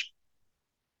much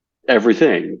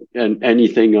everything and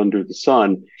anything under the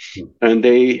sun. And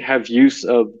they have use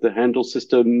of the handle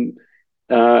system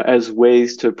as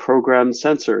ways to program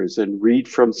sensors and read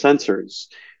from sensors.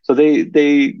 So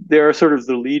they are sort of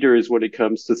the leaders when it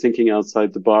comes to thinking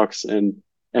outside the box and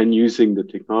using the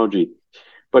technology.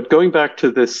 But going back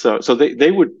to this, so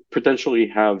they would potentially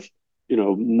have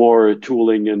more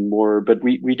tooling and more, but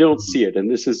we don't see it,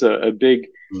 and this is a big.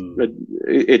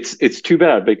 It's too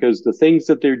bad because the things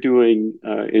that they're doing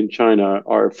in China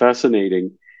are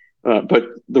fascinating, but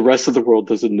the rest of the world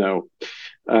doesn't know.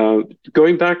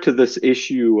 Going back to this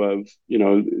issue of,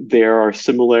 there are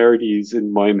similarities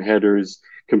in MIME headers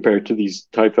compared to these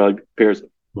type value pairs.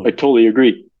 I totally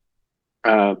agree.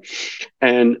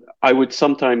 And I would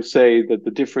sometimes say that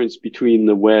the difference between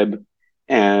the web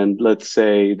and, let's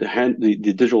say, the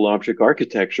digital object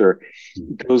architecture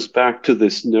goes back to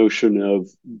this notion of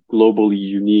globally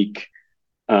unique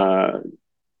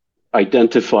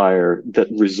identifier that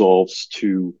resolves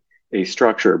to a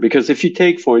structure. Because if you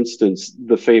take, for instance,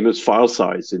 the famous file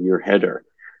size in your header,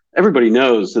 everybody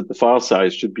knows that the file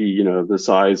size should be, the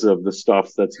size of the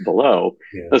stuff that's below.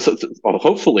 Yeah. Well,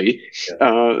 hopefully.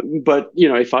 Yeah. But,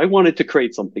 if I wanted to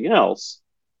create something else,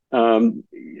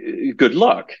 good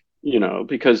luck,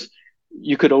 because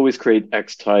you could always create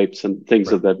X types and things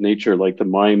right. of that nature, like the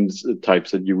MIMES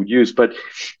types that you would use. But,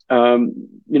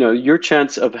 your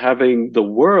chance of having the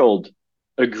world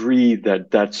agree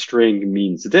that that string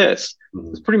means this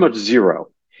is pretty much zero.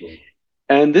 Mm-hmm.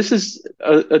 And this is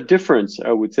a difference,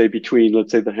 I would say, between,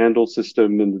 let's say, the handle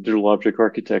system and the digital object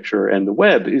architecture and the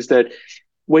web, is that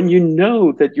when you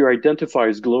know that your identifier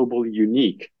is globally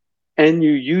unique and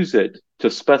you use it to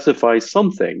specify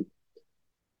something,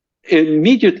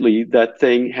 immediately that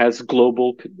thing has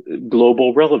global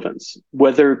relevance.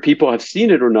 Whether people have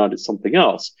seen it or not is something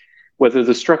else. Whether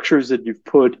the structures that you've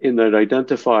put in that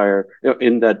identifier,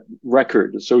 in that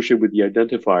record associated with the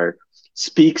identifier,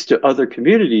 speaks to other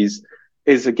communities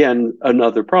is, again,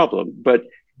 another problem. But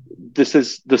this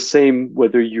is the same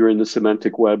whether you're in the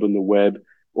semantic web and the web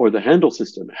or the handle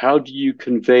system, how do you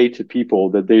convey to people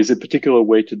that there's a particular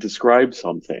way to describe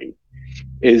something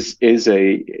is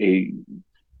a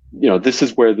this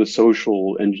is where the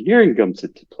social engineering comes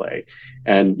into play.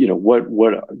 And,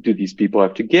 what do these people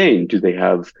have to gain? Do they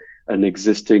have an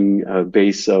existing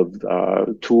base of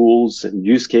tools and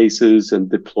use cases and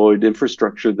deployed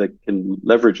infrastructure that can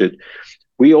leverage it?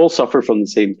 We all suffer from the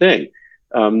same thing.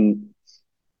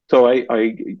 So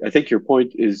I think your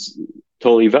point is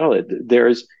totally valid. There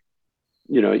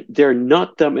are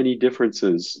not that many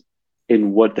differences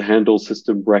in what the handle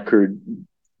system record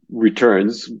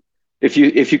returns. If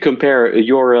you compare a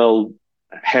URL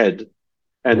head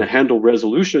and a handle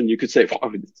resolution, you could say,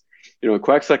 it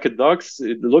quacks like a duck,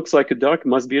 it looks like a duck,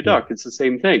 must be a duck. It's the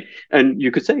same thing. And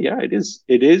you could say, yeah,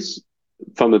 it is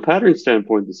from a pattern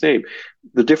standpoint the same.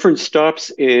 The difference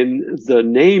stops in the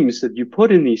names that you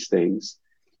put in these things.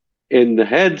 In the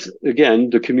heads,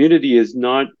 again, the community is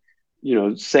not,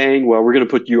 saying, well, we're going to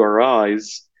put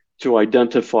URIs to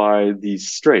identify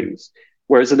these strings.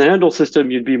 Whereas in the handle system,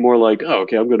 you'd be more like, oh,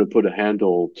 okay, I'm going to put a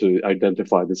handle to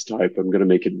identify this type. I'm going to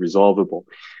make it resolvable.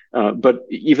 But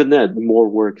even then, more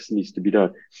work needs to be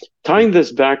done. Tying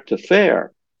this back to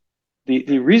FAIR,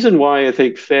 the reason why I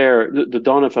think FAIR, the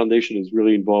Dana Foundation is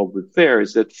really involved with FAIR,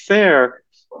 is that FAIR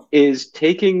is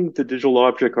taking the digital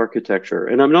object architecture.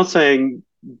 And I'm not saying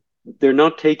they're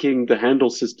not taking the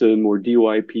handle system or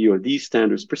DOIP or these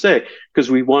standards per se, because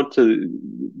we want to,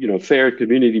 FAIR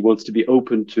community wants to be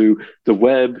open to the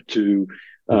web, to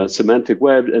semantic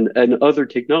web and other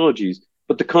technologies,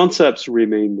 but the concepts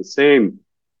remain the same.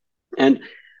 And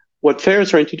what FAIR is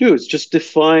trying to do is just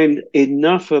define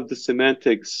enough of the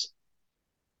semantics,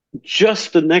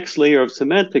 just the next layer of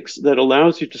semantics that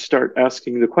allows you to start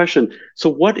asking the question,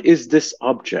 so what is this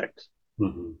object?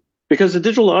 Mm-hmm. Because the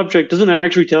digital object doesn't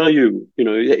actually tell you,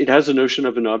 it has a notion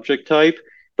of an object type,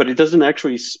 but it doesn't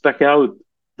actually spec out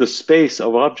the space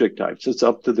of object types. It's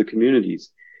up to the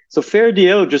communities. So FAIR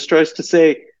DO just tries to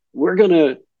say, we're going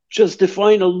to just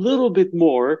define a little bit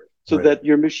more so that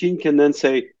your machine can then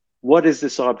say, what is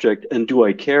this object and do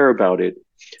I care about it?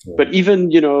 Right. But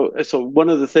even, so one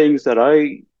of the things that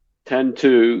I tend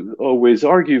to always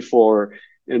argue for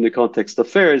in the context of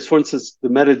FAIR is, for instance, the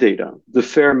metadata, the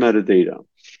FAIR metadata.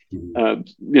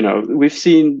 We've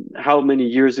seen how many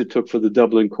years it took for the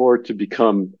Dublin core to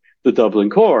become the Dublin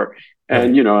core.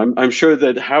 And, I'm sure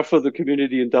that half of the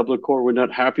community in Dublin core were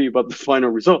not happy about the final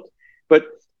result. But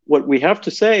what we have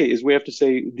to say is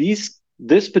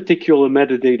this particular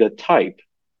metadata type.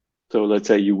 So let's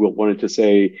say you wanted to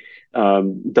say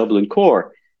Dublin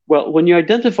core. Well, when you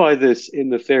identify this in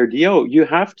the FAIR DO, you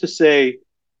have to say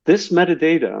this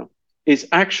metadata is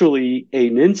actually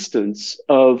an instance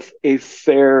of a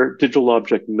FAIR digital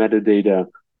object metadata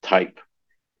type.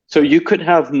 So you could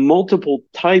have multiple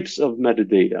types of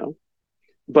metadata,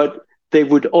 but they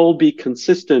would all be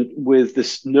consistent with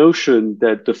this notion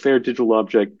that the FAIR digital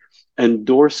object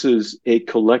endorses a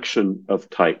collection of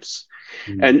types.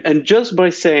 Mm. And just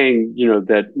by saying,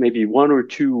 that maybe one or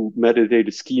two metadata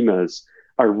schemas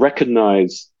are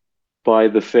recognized by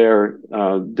the FAIR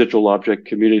digital object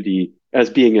community as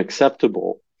being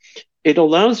acceptable, it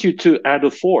allows you to add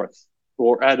a fourth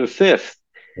or add a fifth.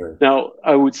 Right. Now,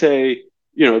 I would say,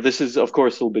 this is, of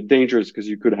course, a little bit dangerous because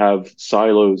you could have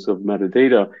silos of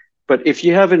metadata. But if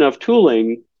you have enough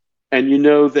tooling and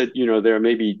that, there are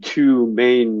maybe two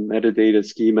main metadata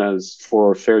schemas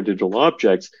for FAIR digital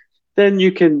objects, then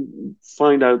you can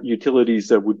find out utilities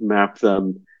that would map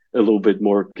them a little bit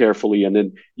more carefully. And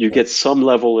then you get some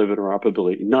level of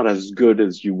interoperability, not as good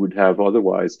as you would have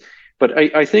otherwise. But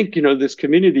I think, this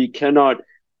community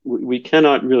we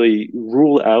cannot really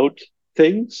rule out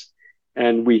things,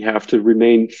 and we have to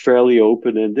remain fairly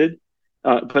open-ended.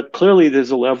 But clearly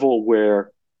there's a level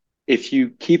where if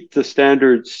you keep the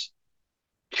standards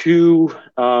too,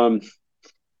 for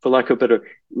lack of better,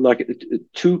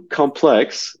 too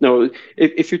complex. No,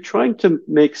 if you're trying to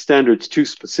make standards too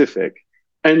specific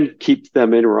and keep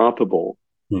them interoperable,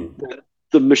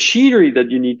 the machinery that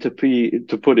you need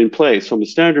to put in place from a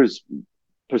standards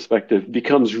perspective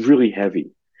becomes really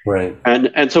heavy. Right.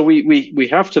 And so we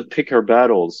have to pick our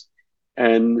battles.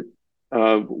 And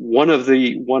one of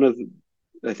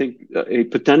I think a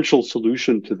potential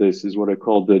solution to this is what I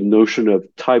call the notion of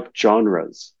type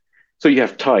genres. So you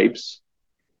have types,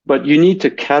 but you need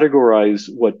to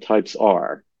categorize what types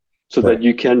are so that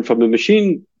you can, from a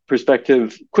machine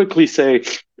perspective, quickly say,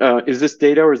 is this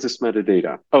data or is this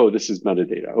metadata? Oh, this is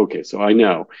metadata. Okay, so I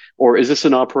know. Or is this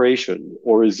an operation?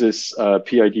 Or is this a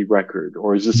PID record?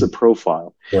 Or is this a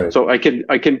profile? Right. So I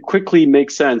can quickly make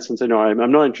sense and say, no,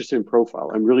 I'm not interested in profile.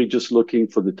 I'm really just looking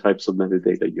for the types of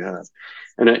metadata you have.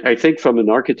 And I think from an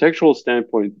architectural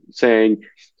standpoint, saying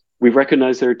we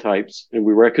recognize their types and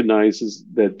we recognize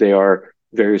that they are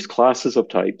various classes of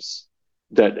types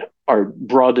that are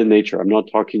broad in nature. I'm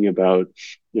not talking about,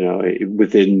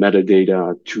 within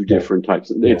metadata, two different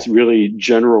types. Yeah. It's really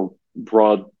general,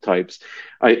 broad types.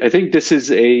 I think this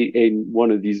is a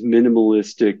one of these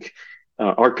minimalistic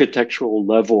architectural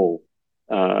level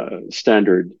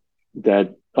standard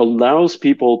that allows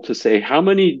people to say how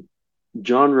many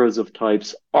genres of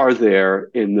types are there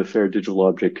in the fair digital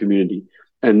object community,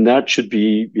 and that should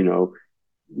be,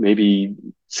 maybe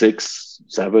 6,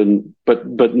 7,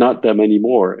 but not that many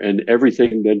more. And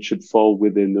everything then should fall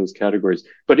within those categories.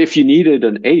 But if you needed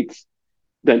an eighth,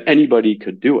 then anybody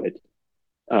could do it.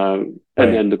 And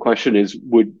then the question is,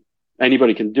 would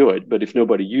anybody can do it? But if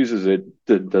nobody uses it,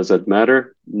 does that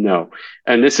matter? No.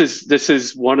 And this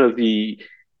is one of the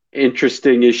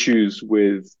interesting issues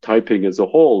with typing as a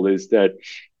whole, is that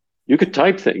you could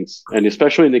type things, and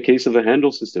especially in the case of a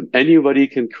handle system, anybody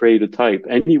can create a type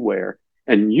anywhere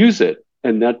and use it,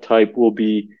 and that type will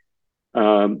be,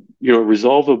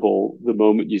 resolvable the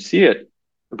moment you see it.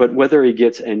 But whether it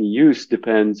gets any use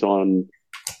depends on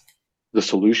the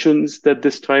solutions that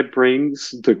this type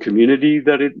brings, the community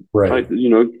that it,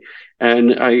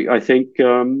 and I think,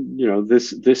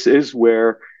 this is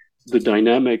where the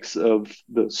dynamics of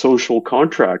the social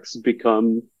contracts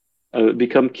become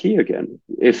key again.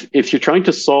 If you're trying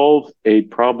to solve a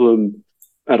problem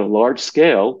at a large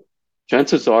scale,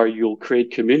 chances are you'll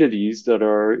create communities that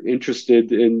are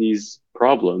interested in these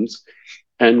problems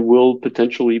and will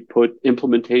potentially put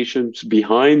implementations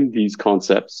behind these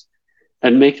concepts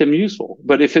and make them useful.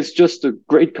 But if it's just a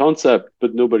great concept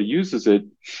but nobody uses it,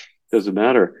 doesn't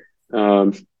matter.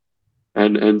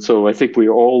 And so I think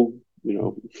we're all,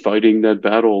 fighting that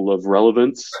battle of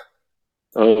relevance,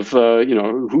 of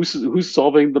who's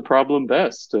solving the problem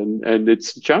best, and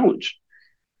it's a challenge.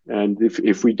 And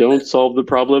if we don't solve the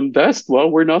problem best, well,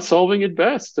 we're not solving it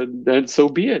best, and so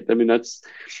be it. I mean, that's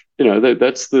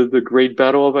that's the great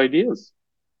battle of ideas.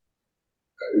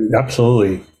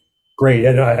 Absolutely. Great.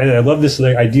 And I love this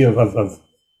idea of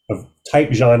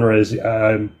type genres.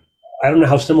 I don't know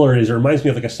how similar it is. It reminds me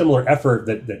of like a similar effort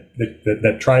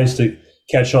that tries to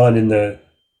catch on in the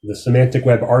semantic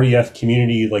web REF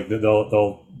community. Like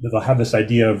they'll have this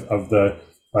idea of the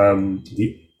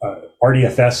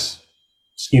RDFS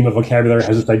scheme of vocabulary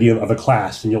has this idea of a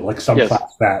class, and you'll like subclass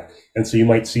that. And so you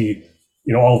might see,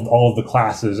 all of the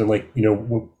classes, and like,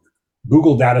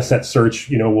 Google dataset search,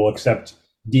 will accept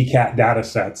DCAT data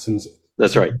sets. And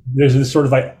that's right. There's this sort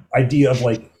of idea of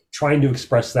like trying to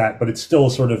express that, but it's still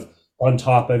sort of on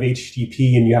top of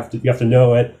HTTP, and you have to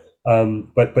know it.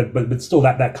 But still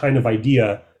that kind of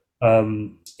idea.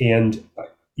 And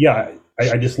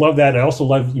I just love that. And I also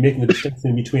love you making the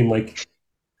distinction between, like,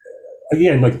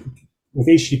 again, like with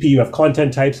HTTP, you have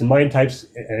content types and MIME types,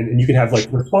 and you can have like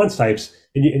response types,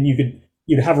 and you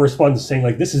could have a response saying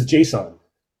like, this is JSON.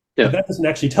 Yeah. But that doesn't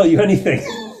actually tell you anything.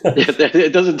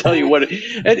 It doesn't tell you what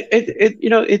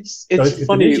it's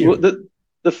funny.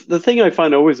 The thing I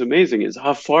find always amazing is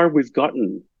how far we've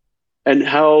gotten, and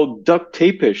how duct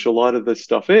tape-ish a lot of this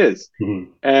stuff is.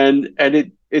 Mm-hmm.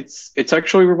 And it's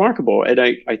actually remarkable. And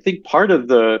I think part of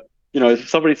the, if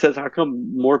somebody says, how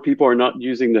come more people are not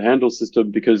using the handle system,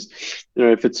 because,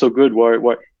 if it's so good,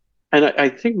 why? And I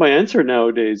think my answer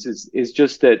nowadays is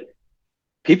just that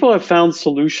people have found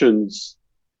solutions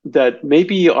that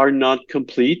maybe are not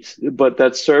complete, but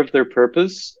that serve their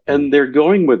purpose, and they're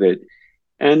going with it.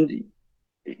 And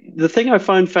the thing I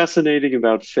find fascinating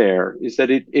about FAIR is that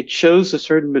it shows a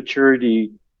certain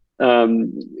maturity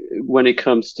when it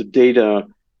comes to data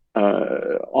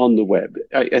on the web.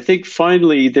 I think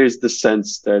finally there's the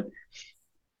sense that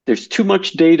there's too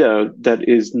much data that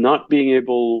is not being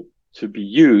able to be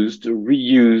used, or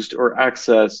reused, or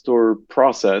accessed, or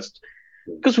processed,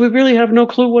 because we really have no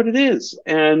clue what it is.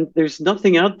 And there's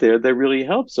nothing out there that really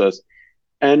helps us.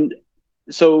 And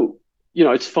so,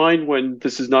 it's fine when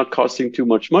this is not costing too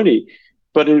much money,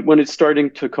 but when it's starting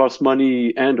to cost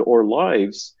money and or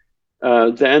lives,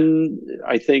 then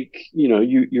I think,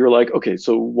 you're like, okay,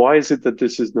 so why is it that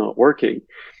this is not working?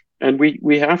 And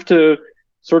we have to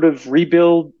sort of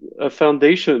rebuild a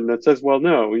foundation that says, well,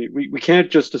 no, we can't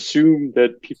just assume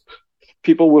that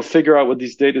people will figure out what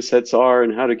these data sets are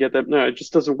and how to get them. No, it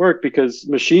just doesn't work, because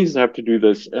machines have to do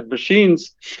this, and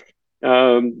machines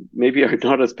maybe are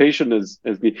not as patient as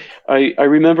me. I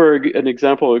remember an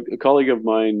example. A colleague of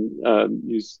mine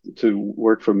used to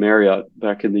work for Marriott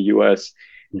back in the U.S.,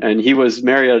 and he was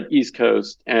Marriott East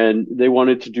Coast, and they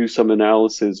wanted to do some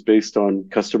analysis based on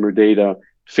customer data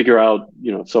to figure out,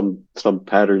 some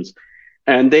patterns.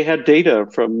 And they had data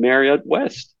from Marriott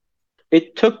West.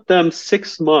 It took them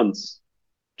 6 months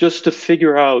just to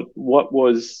figure out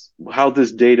how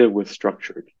this data was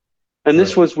structured. And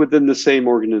this Right. was within the same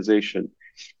organization.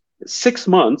 6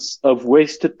 months of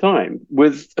wasted time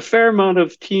with a fair amount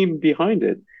of team behind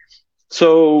it.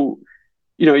 So,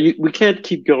 we can't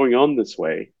keep going on this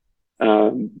way.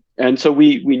 And so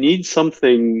we need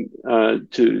something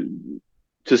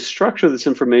to structure this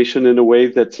information in a way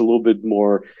that's a little bit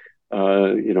more,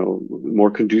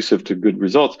 more conducive to good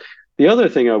results. The other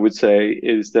thing I would say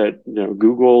is that,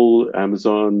 Google,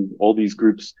 Amazon, all these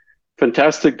groups,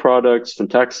 fantastic products,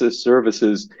 fantastic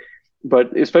services,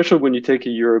 but especially when you take a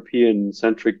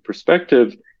European-centric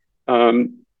perspective,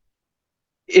 um,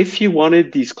 if you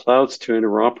wanted these clouds to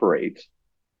interoperate,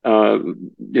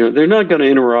 they're not going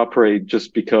to interoperate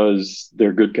just because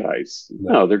they're good guys.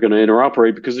 No, they're going to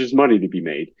interoperate because there's money to be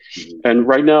made. Mm-hmm. And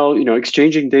right now,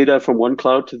 exchanging data from one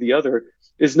cloud to the other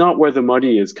is not where the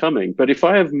money is coming. But if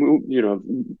I have,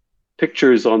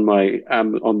 pictures on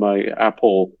my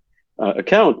Apple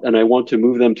account and I want to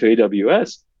move them to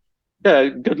AWS, yeah,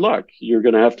 good luck. You're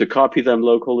going to have to copy them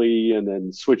locally and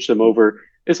then switch them over.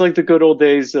 It's like the good old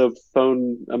days of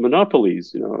phone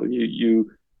monopolies.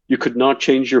 You could not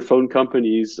change your phone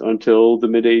companies until the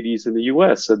mid 80s in the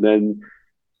US. And then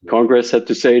Congress had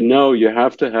to say, no, you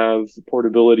have to have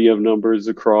portability of numbers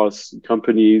across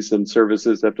companies and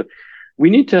services. We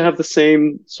need to have the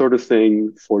same sort of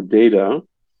thing for data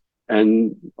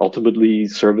and ultimately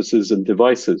services and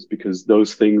devices, because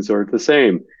those things are the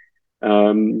same.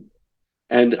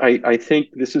 And I think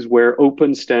this is where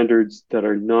open standards that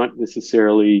are not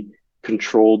necessarily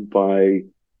controlled by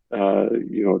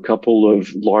a couple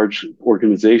of large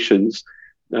organizations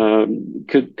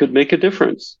could make a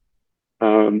difference.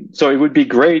 So it would be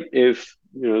great if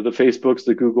the Facebooks,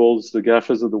 the Googles, the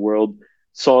GAFAs of the world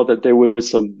saw that there was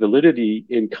some validity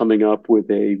in coming up with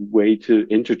a way to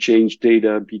interchange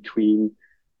data between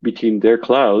their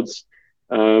clouds.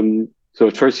 So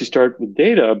at first you start with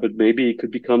data, but maybe it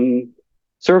could become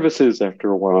services after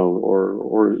a while,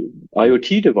 or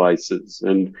IoT devices,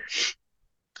 and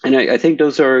I think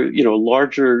those are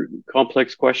larger,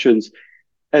 complex questions.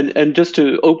 And just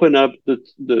to open up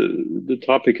the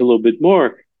topic a little bit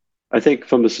more, I think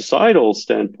from a societal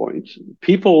standpoint,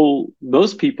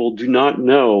 most people do not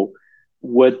know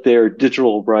what their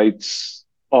digital rights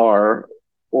are,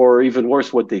 or even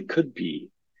worse, what they could be.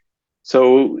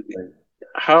 So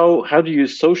how do you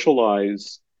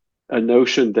socialize a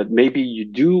notion that maybe you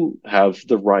do have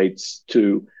the rights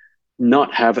to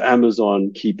not have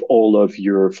Amazon keep all of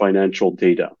your financial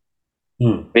data?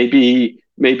 Maybe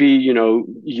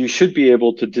you should be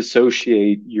able to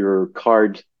dissociate your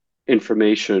card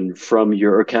information from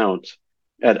your account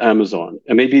at Amazon,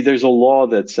 and maybe there's a law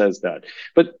that says that.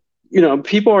 But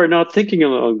people are not thinking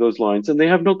along those lines, and they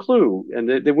have no clue, and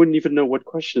they wouldn't even know what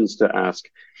questions to ask.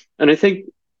 And I think,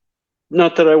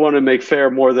 not that I want to make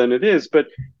FAIR more than it is, but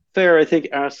FAIR, I think,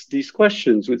 asks these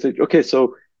questions. We think, okay,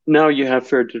 so now you have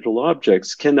FAIR digital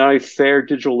objects. Can I FAIR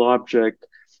digital object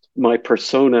my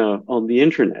persona on the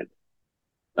internet?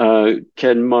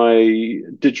 Can my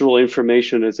digital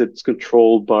information, as it's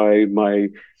controlled by my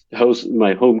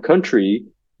home country,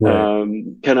 right,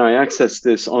 can I access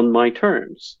this on my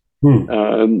terms?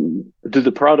 Do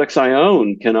the products I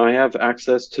own, can I have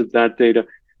access to that data?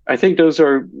 I think those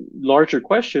are larger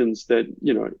questions that,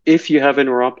 if you have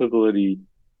interoperability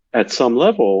at some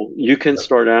level, you can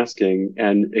start asking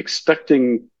and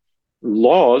expecting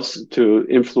laws to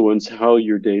influence how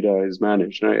your data is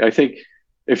managed. And I think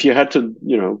if you had to,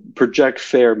 project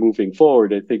FAIR moving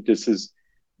forward, I think this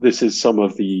is some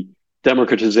of the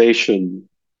democratization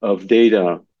of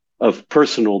data, of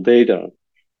personal data,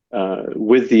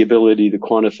 with the ability to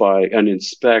quantify and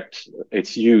inspect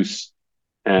its use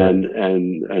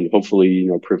and hopefully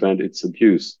prevent its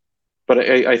abuse. But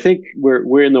I think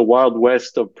we're in the wild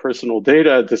west of personal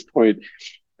data at this point,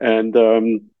 and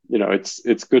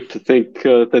it's good to think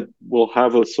that we'll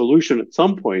have a solution at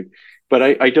some point. But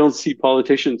I don't see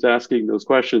politicians asking those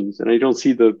questions, and I don't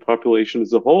see the population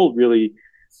as a whole really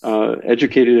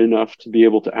educated enough to be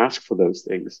able to ask for those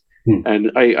things.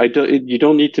 And you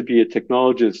don't need to be a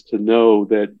technologist to know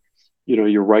that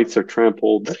your rights are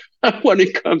trampled when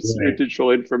it comes to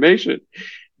digital information.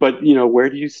 But where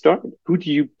do you start? Who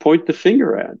do you point the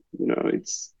finger at?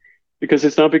 It's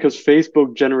not because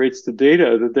Facebook generates the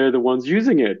data that they're the ones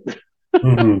using it.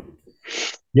 Hmm.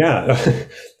 Yeah,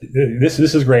 this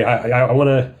is great. I want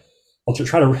to. I'll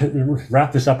try to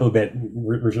wrap this up a bit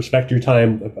with respect to your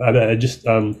time. I just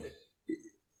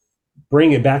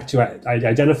bring it back to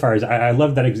identifiers. I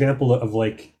love that example of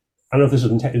like, I don't know if this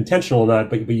was intentional or not,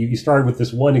 but you started with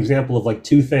this one example of like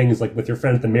two things, like with your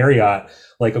friend at the Marriott.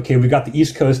 Like, okay, we got the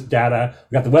East Coast data,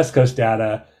 we got the West Coast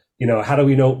data. How do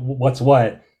we know what's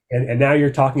what? And now you're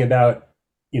talking about,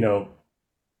 you know,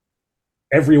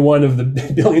 every one of the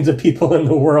billions of people in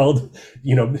the world,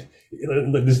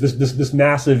 this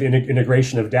massive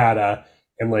integration of data,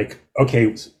 and like,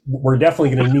 okay, we're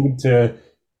definitely going to need to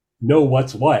know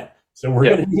what's what. So we're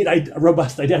Yeah, going to need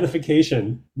robust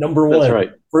identification, number that's one,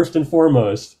 right. first and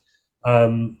foremost.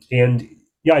 And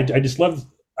yeah, I just love.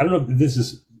 I don't know if this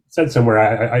is said somewhere.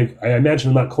 I imagine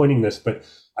I'm not coining this, but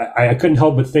I couldn't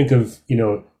help but think of,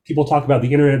 people talk about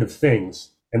the Internet of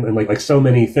Things, and like so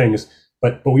many things,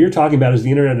 but what you're talking about is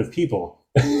the Internet of People.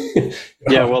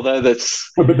 Yeah, well,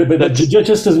 that's But that's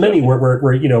just as many, where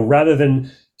rather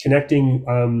than connecting,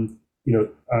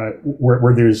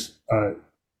 where there's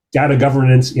data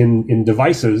governance in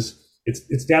devices,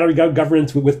 it's data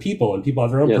governance with people, and people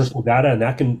have their own yes. personal data, and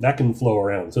that can flow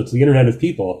around. So it's the Internet of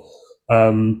People.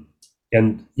 And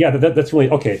yeah, that's really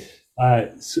okay.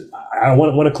 So I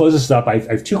want to close this up. I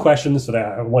have two questions that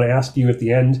I want to ask you at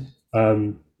the end.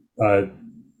 Uh,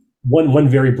 one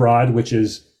very broad, which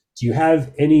is, do you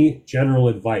have any general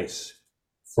advice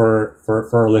for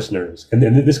our listeners? And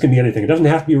then this can be anything. It doesn't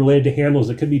have to be related to handles.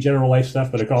 It could be general life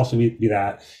stuff, but it could also be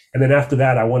that. And then after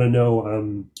that, I want to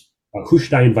know, who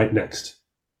should I invite next?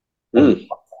 Mm,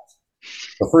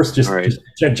 So first, all just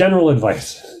right. general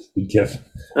advice you give.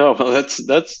 Oh, well, that's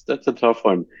a tough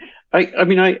one. I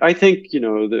mean, I think,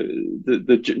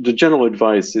 the general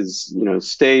advice is,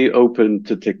 stay open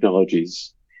to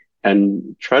technologies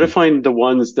and try to find the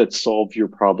ones that solve your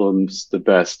problems the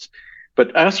best.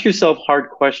 But ask yourself hard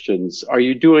questions. Are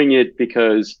you doing it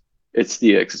because it's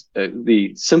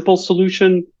the simple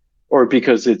solution, or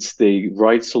because it's the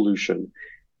right solution?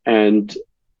 And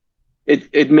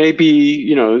it may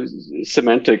be,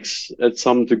 semantics at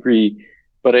some degree,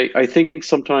 but I think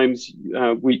sometimes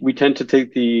we tend to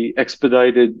take the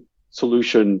expedited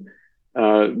solution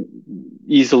uh,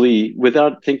 easily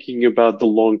without thinking about the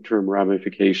long-term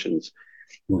ramifications.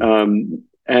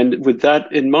 And with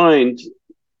that in mind,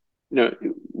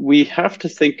 we have to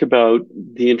think about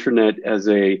the internet as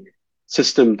a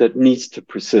system that needs to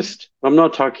persist. I'm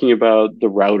not talking about the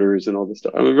routers and all this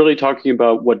stuff. I'm really talking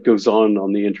about what goes on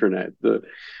the internet, the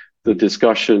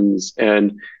discussions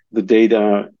and the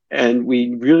data. And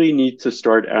we really need to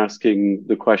start asking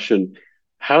the question,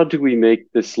 how do we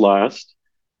make this last?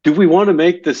 Do we want to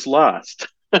make this last?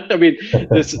 I mean,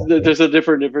 there's a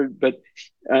different, but,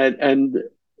 and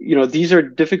these are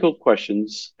difficult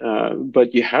questions,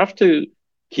 but you have to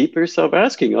keep yourself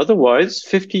asking. Otherwise,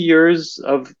 50 years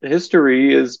of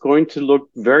history is going to look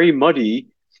very muddy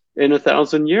in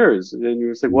 1,000 years. And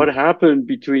you're like, what happened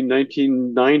between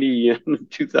 1990 and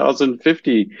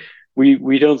 2050?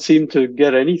 We don't seem to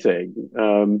get anything.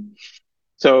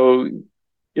 So,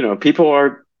 people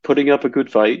are putting up a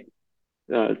good fight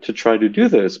to try to do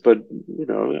this, but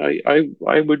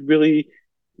I would really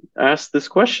ask this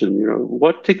question.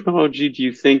 What technology do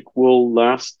you think will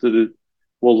last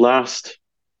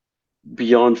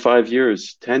beyond 5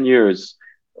 years, 10 years?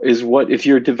 Is what, if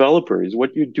you're a developer, is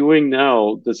what you're doing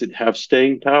now, does it have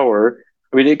staying power?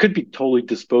 I mean, it could be totally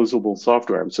disposable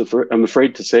software. I'm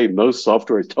afraid to say most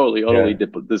software is totally, utterly Yeah.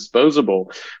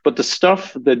 disposable, but the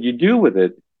stuff that you do with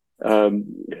it, um,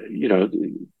 you know,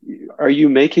 are you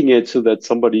making it so that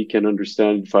somebody can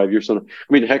understand 5 years from now?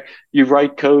 I mean, heck, you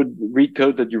read code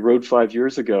that you wrote 5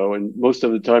 years ago, and most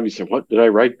of the time you say, "What did I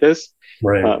write this?"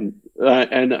 Right.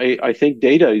 And I think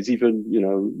data is even,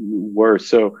 worse.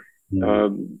 So Mm.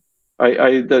 um, I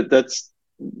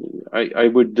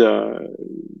would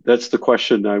that's the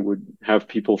question I would have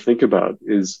people think about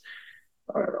is,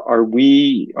 are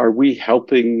we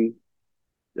helping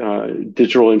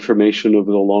digital information over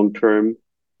the long term?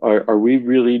 Are we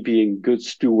really being good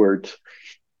stewards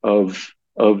of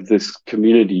this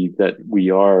community that we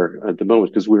are at the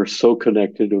moment? Because we're so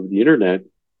connected over the internet.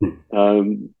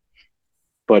 Um,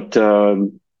 but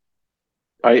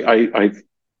I I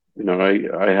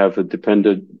have a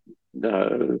dependent,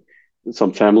 uh,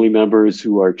 some family members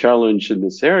who are challenged in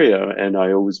this area, and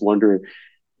I always wonder,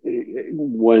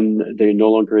 when they're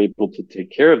no longer able to take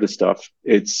care of the stuff,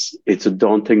 it's a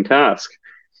daunting task.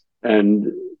 And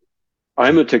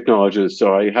I'm a technologist,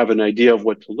 so I have an idea of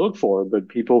what to look for. But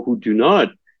people who do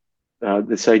not,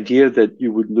 this idea that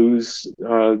you would lose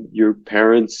your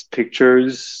parents'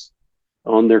 pictures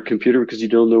on their computer because you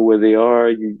don't know where they are.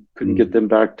 You couldn't get them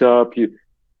backed up. We're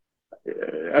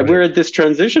Right. at this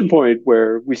transition point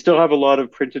where we still have a lot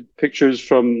of printed pictures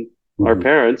from our Mhm.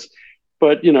 parents,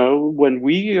 but when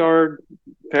we are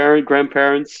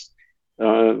grandparents,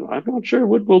 I'm not sure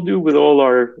what we'll do with all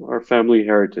our family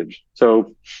heritage.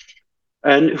 So,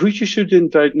 and who you should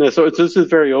invite? No, so this is a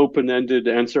very open-ended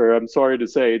answer. I'm sorry to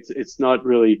say it's not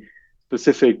really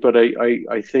specific, but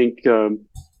I think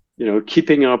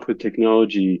keeping up with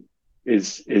technology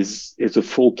is a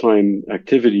full-time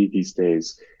activity these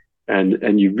days,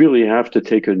 and you really have to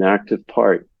take an active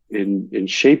part in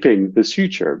shaping this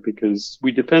future because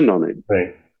we depend on it.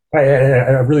 Right.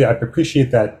 I really I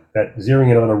appreciate that zeroing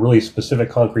in on a really specific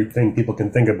concrete thing people can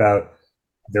think about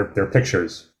their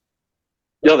pictures.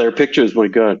 Yeah, there are pictures. My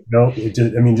God. No,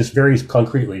 I mean, just very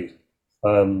concretely.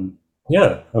 Um,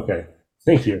 yeah. Okay.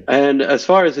 Thank you. And as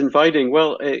far as inviting,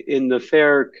 well, in the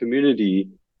fair community,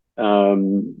 there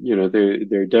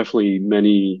are definitely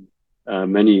many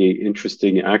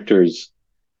interesting actors.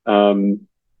 Um,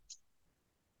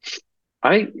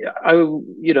 I,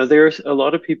 there's a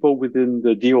lot of people within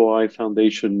the DOI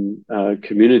Foundation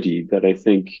community that I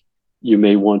think you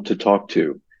may want to talk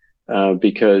to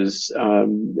because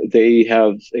they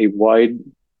have a wide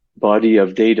body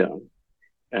of data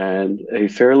and a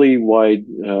fairly wide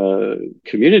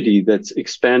community that's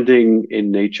expanding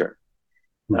in nature.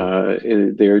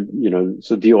 Mhm.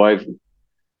 So DOI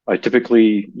I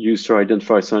typically use to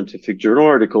identify scientific journal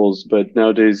articles, but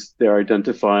nowadays they're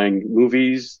identifying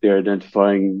movies, they're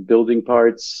identifying building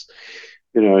parts.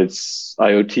 It's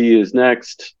IoT is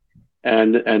next,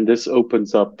 and this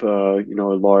opens up a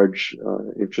large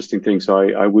interesting thing. So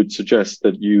I would suggest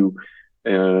that you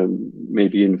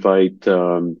maybe invite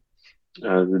the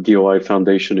DOI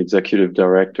Foundation Executive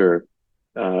Director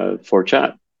for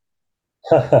chat.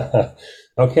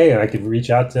 Okay, I could reach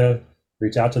out to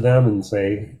them and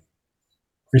say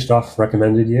Christophe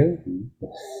recommended you.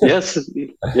 Yes,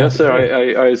 yes, sir.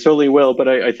 Okay. I certainly will, but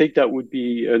I think that would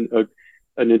be an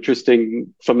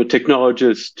interesting from a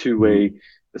technologist to Mhm.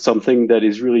 a something that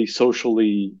is really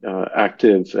socially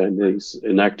active and is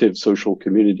an active social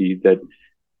community that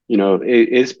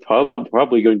is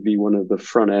probably going to be one of the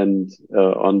front end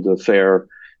on the fair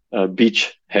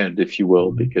beachhead, if you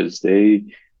will, Mhm. because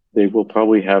they will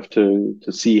probably have to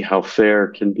see how fair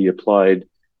can be applied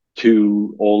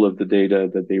to all of the data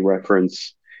that they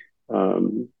reference.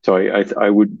 So I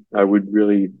would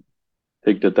really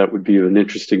think that would be an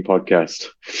interesting podcast.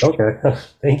 Okay.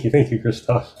 Thank you,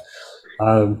 Christophe.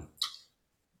 Um,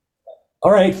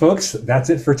 all right, folks, that's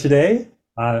it for today.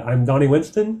 I'm Donnie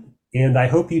Winston, and I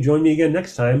hope you join me again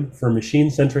next time for Machine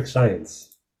Centric Science.